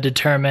to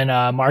determine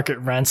market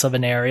rents of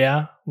an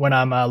area when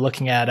I'm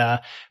looking at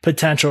a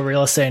potential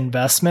real estate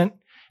investment,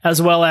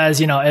 as well as,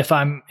 if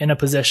I'm in a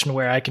position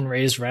where I can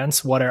raise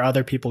rents, what are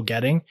other people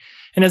getting?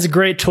 And it's a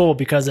great tool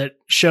because it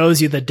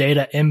shows you the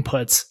data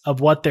inputs of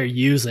what they're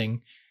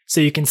using. So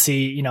you can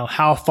see,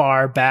 how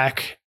far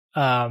back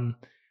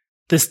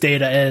this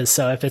data is.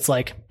 So if it's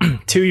like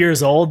 2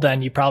 years old,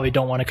 then you probably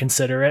don't want to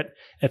consider it.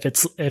 If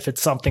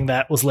it's something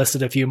that was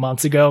listed a few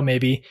months ago,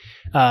 maybe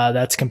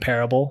that's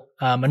comparable.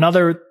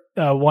 Another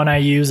one I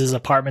use is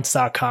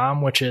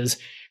apartments.com, which is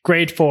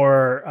great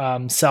for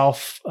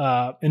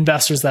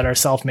investors that are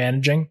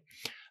self-managing.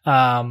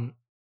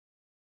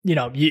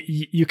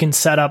 You can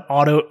set up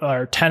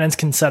tenants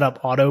can set up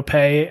auto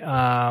pay.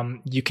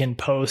 You can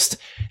post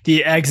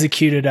the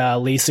executed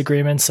lease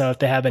agreement. So if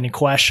they have any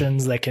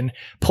questions, they can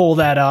pull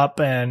that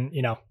up and,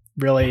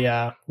 really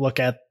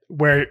look at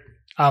where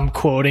I'm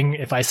quoting.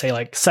 If I say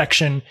like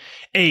section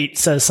 8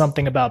 says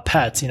something about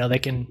pets, they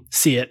can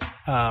see it.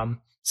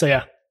 So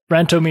yeah,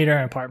 Rentometer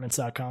and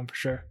apartments.com for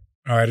sure.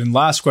 All right. And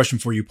last question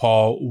for you,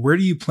 Paul. Where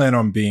do you plan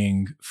on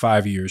being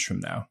 5 years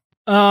from now?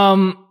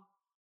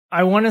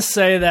 I want to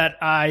say that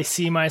I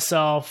see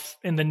myself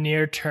in the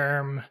near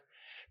term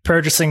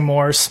purchasing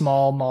more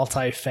small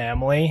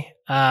multifamily.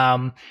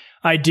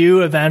 I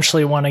do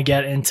eventually want to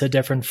get into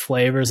different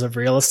flavors of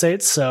real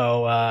estate.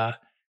 So,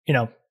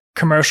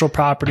 commercial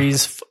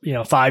properties,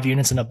 5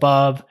 units and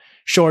above,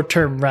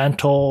 short-term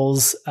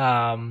rentals,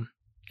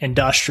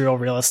 industrial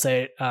real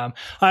estate.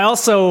 I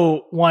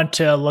also want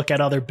to look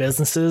at other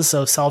businesses.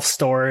 So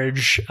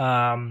self-storage,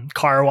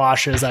 car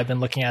washes. I've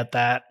been looking at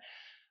that.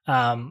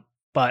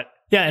 But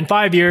yeah, in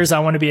 5 years, I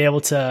want to be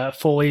able to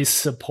fully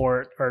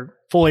support or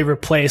fully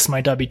replace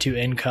my W-2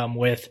 income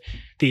with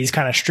these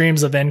kind of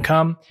streams of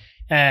income.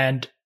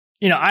 And,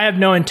 I have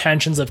no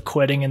intentions of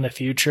quitting in the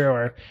future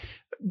or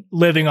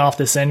living off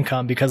this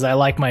income because I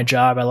like my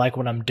job. I like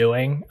what I'm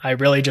doing. I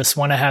really just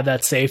want to have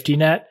that safety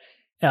net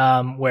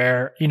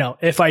where,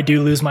 if I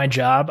do lose my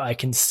job, I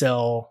can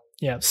still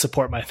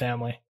support my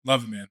family.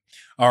 Love it, man.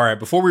 All right.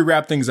 Before we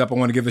wrap things up, I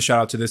want to give a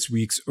shout out to this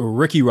week's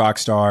Rookie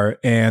Rockstar.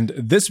 And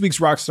this week's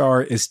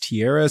Rockstar is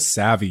Tierra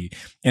Savvy.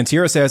 And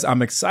Tierra says,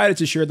 I'm excited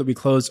to share that we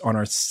closed on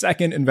our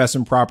second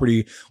investment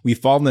property. We've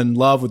fallen in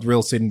love with real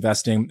estate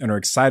investing and are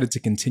excited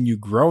to continue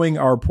growing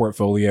our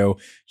portfolio.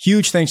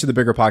 Huge thanks to the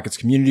Bigger Pockets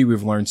community.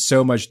 We've learned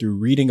so much through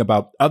reading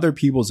about other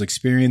people's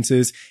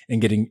experiences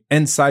and getting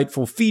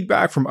insightful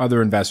feedback from other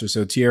investors.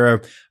 So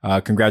Tierra,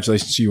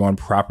 congratulations to you on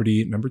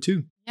property number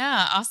 2.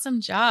 Yeah,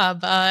 awesome job.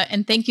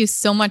 And thank you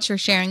so much for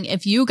sharing.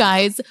 If you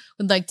guys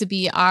would like to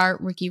be our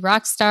Rookie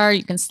Rockstar,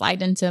 you can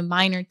slide into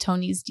mine or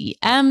Tony's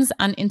DMs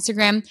on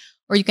Instagram,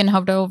 or you can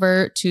head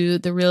over to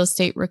the Real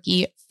Estate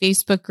Rookie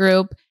Facebook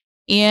group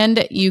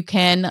and you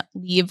can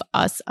leave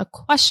us a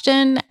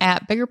question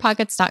at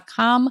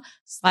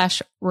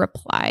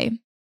biggerpockets.com/reply.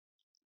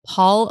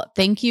 Paul,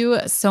 thank you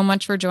so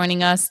much for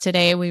joining us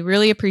today. We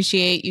really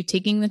appreciate you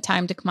taking the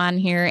time to come on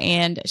here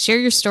and share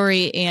your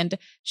story and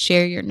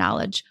share your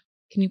knowledge.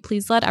 Can you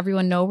please let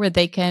everyone know where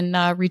they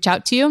can reach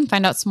out to you and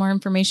find out some more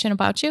information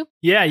about you?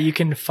 Yeah, you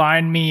can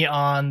find me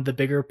on the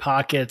Bigger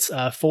Pockets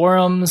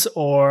forums,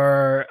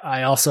 or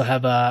I also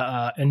have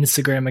an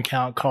Instagram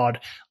account called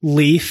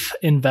Leaf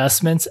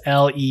Investments,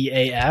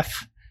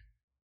 LEAF.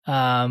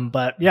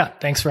 But yeah,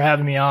 thanks for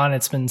having me on.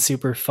 It's been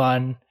super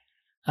fun.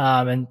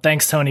 And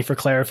thanks, Tony, for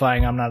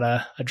clarifying I'm not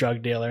a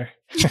drug dealer.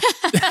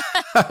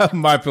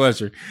 My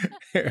pleasure.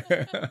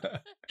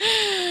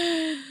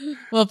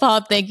 Well,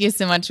 Paul, thank you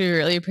so much. We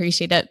really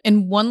appreciate it.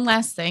 And one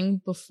last thing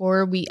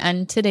before we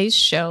end today's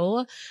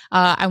show,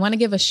 I want to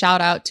give a shout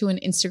out to an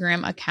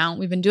Instagram account.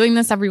 We've been doing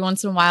this every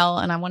once in a while,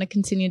 and I want to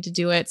continue to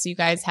do it so you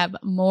guys have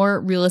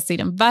more real estate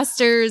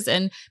investors,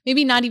 and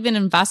maybe not even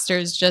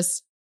investors,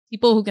 just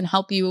people who can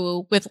help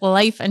you with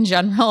life in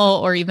general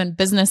or even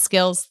business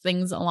skills,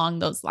 things along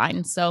those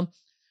lines. So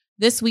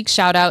this week's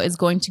shout out is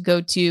going to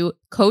go to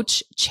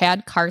Coach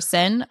Chad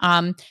Carson.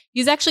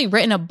 He's actually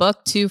written a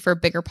book too for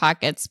Bigger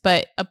Pockets,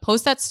 but a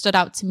post that stood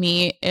out to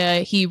me,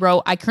 he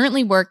wrote, I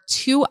currently work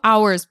 2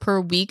 hours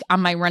per week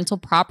on my rental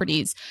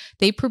properties.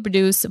 They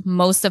produce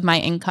most of my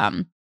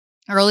income.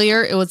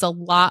 Earlier, it was a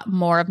lot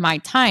more of my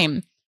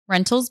time.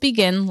 Rentals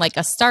begin like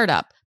a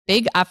startup,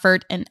 big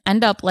effort, and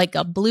end up like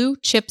a blue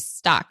chip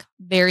stock,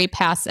 very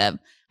passive.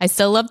 I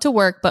still love to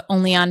work, but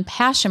only on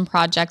passion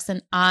projects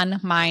and on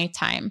my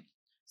time.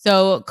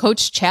 So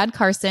Coach Chad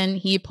Carson,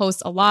 he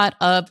posts a lot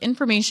of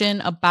information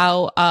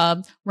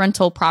about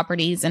rental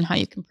properties and how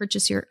you can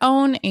purchase your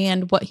own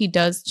and what he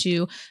does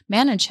to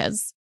manage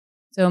his.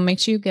 So make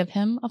sure you give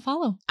him a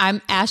follow. I'm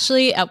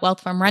Ashley at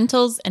Wealth Farm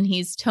Rentals, and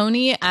he's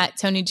Tony at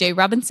Tony J.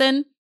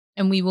 Robinson.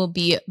 And we will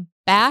be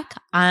back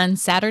on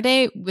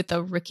Saturday with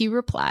a rookie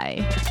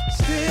reply.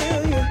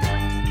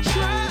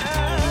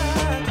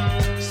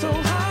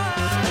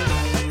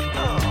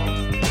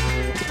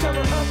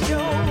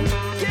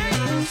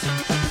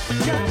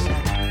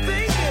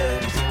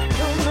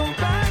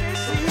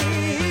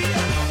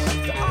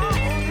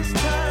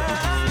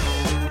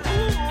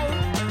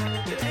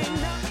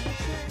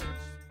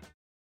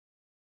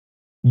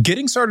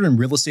 Getting started in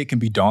real estate can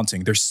be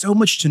daunting. There's so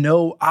much to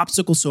know,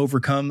 obstacles to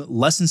overcome,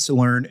 lessons to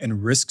learn,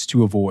 and risks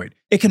to avoid.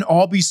 It can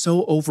all be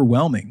so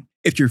overwhelming.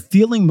 If you're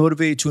feeling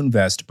motivated to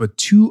invest but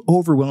too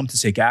overwhelmed to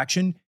take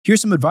action,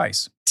 here's some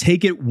advice.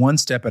 Take it one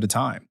step at a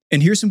time.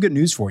 And here's some good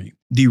news for you.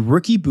 The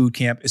Rookie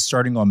Bootcamp is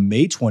starting on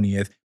May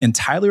 20th, and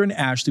Tyler and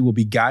Ashley will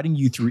be guiding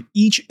you through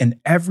each and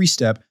every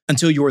step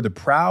until you're the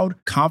proud,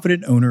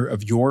 confident owner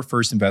of your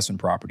first investment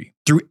property.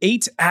 Through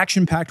 8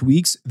 action-packed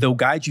weeks, they'll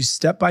guide you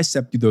step by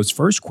step through those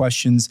first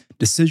questions,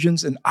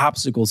 decisions, and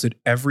obstacles that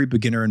every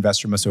beginner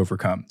investor must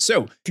overcome.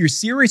 So if you're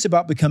serious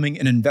about becoming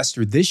an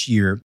investor this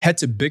year, head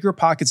to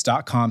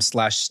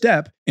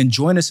biggerpockets.com/step and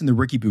join us in the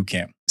Rookie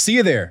Bootcamp. See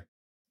you there.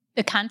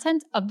 The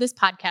content of this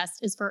podcast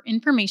is for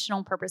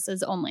informational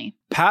purposes only.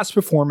 Past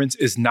performance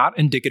is not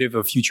indicative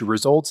of future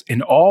results,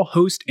 and all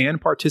host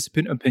and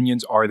participant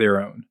opinions are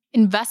their own.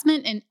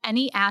 Investment in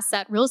any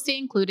asset, real estate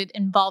included,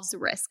 involves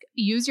risk.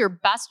 Use your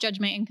best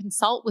judgment and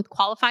consult with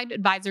qualified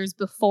advisors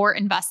before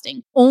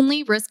investing.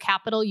 Only risk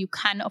capital you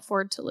can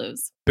afford to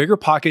lose. Bigger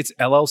Pockets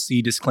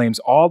LLC disclaims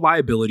all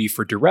liability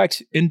for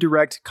direct,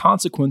 indirect,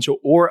 consequential,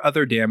 or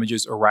other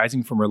damages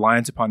arising from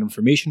reliance upon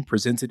information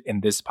presented in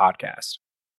this podcast.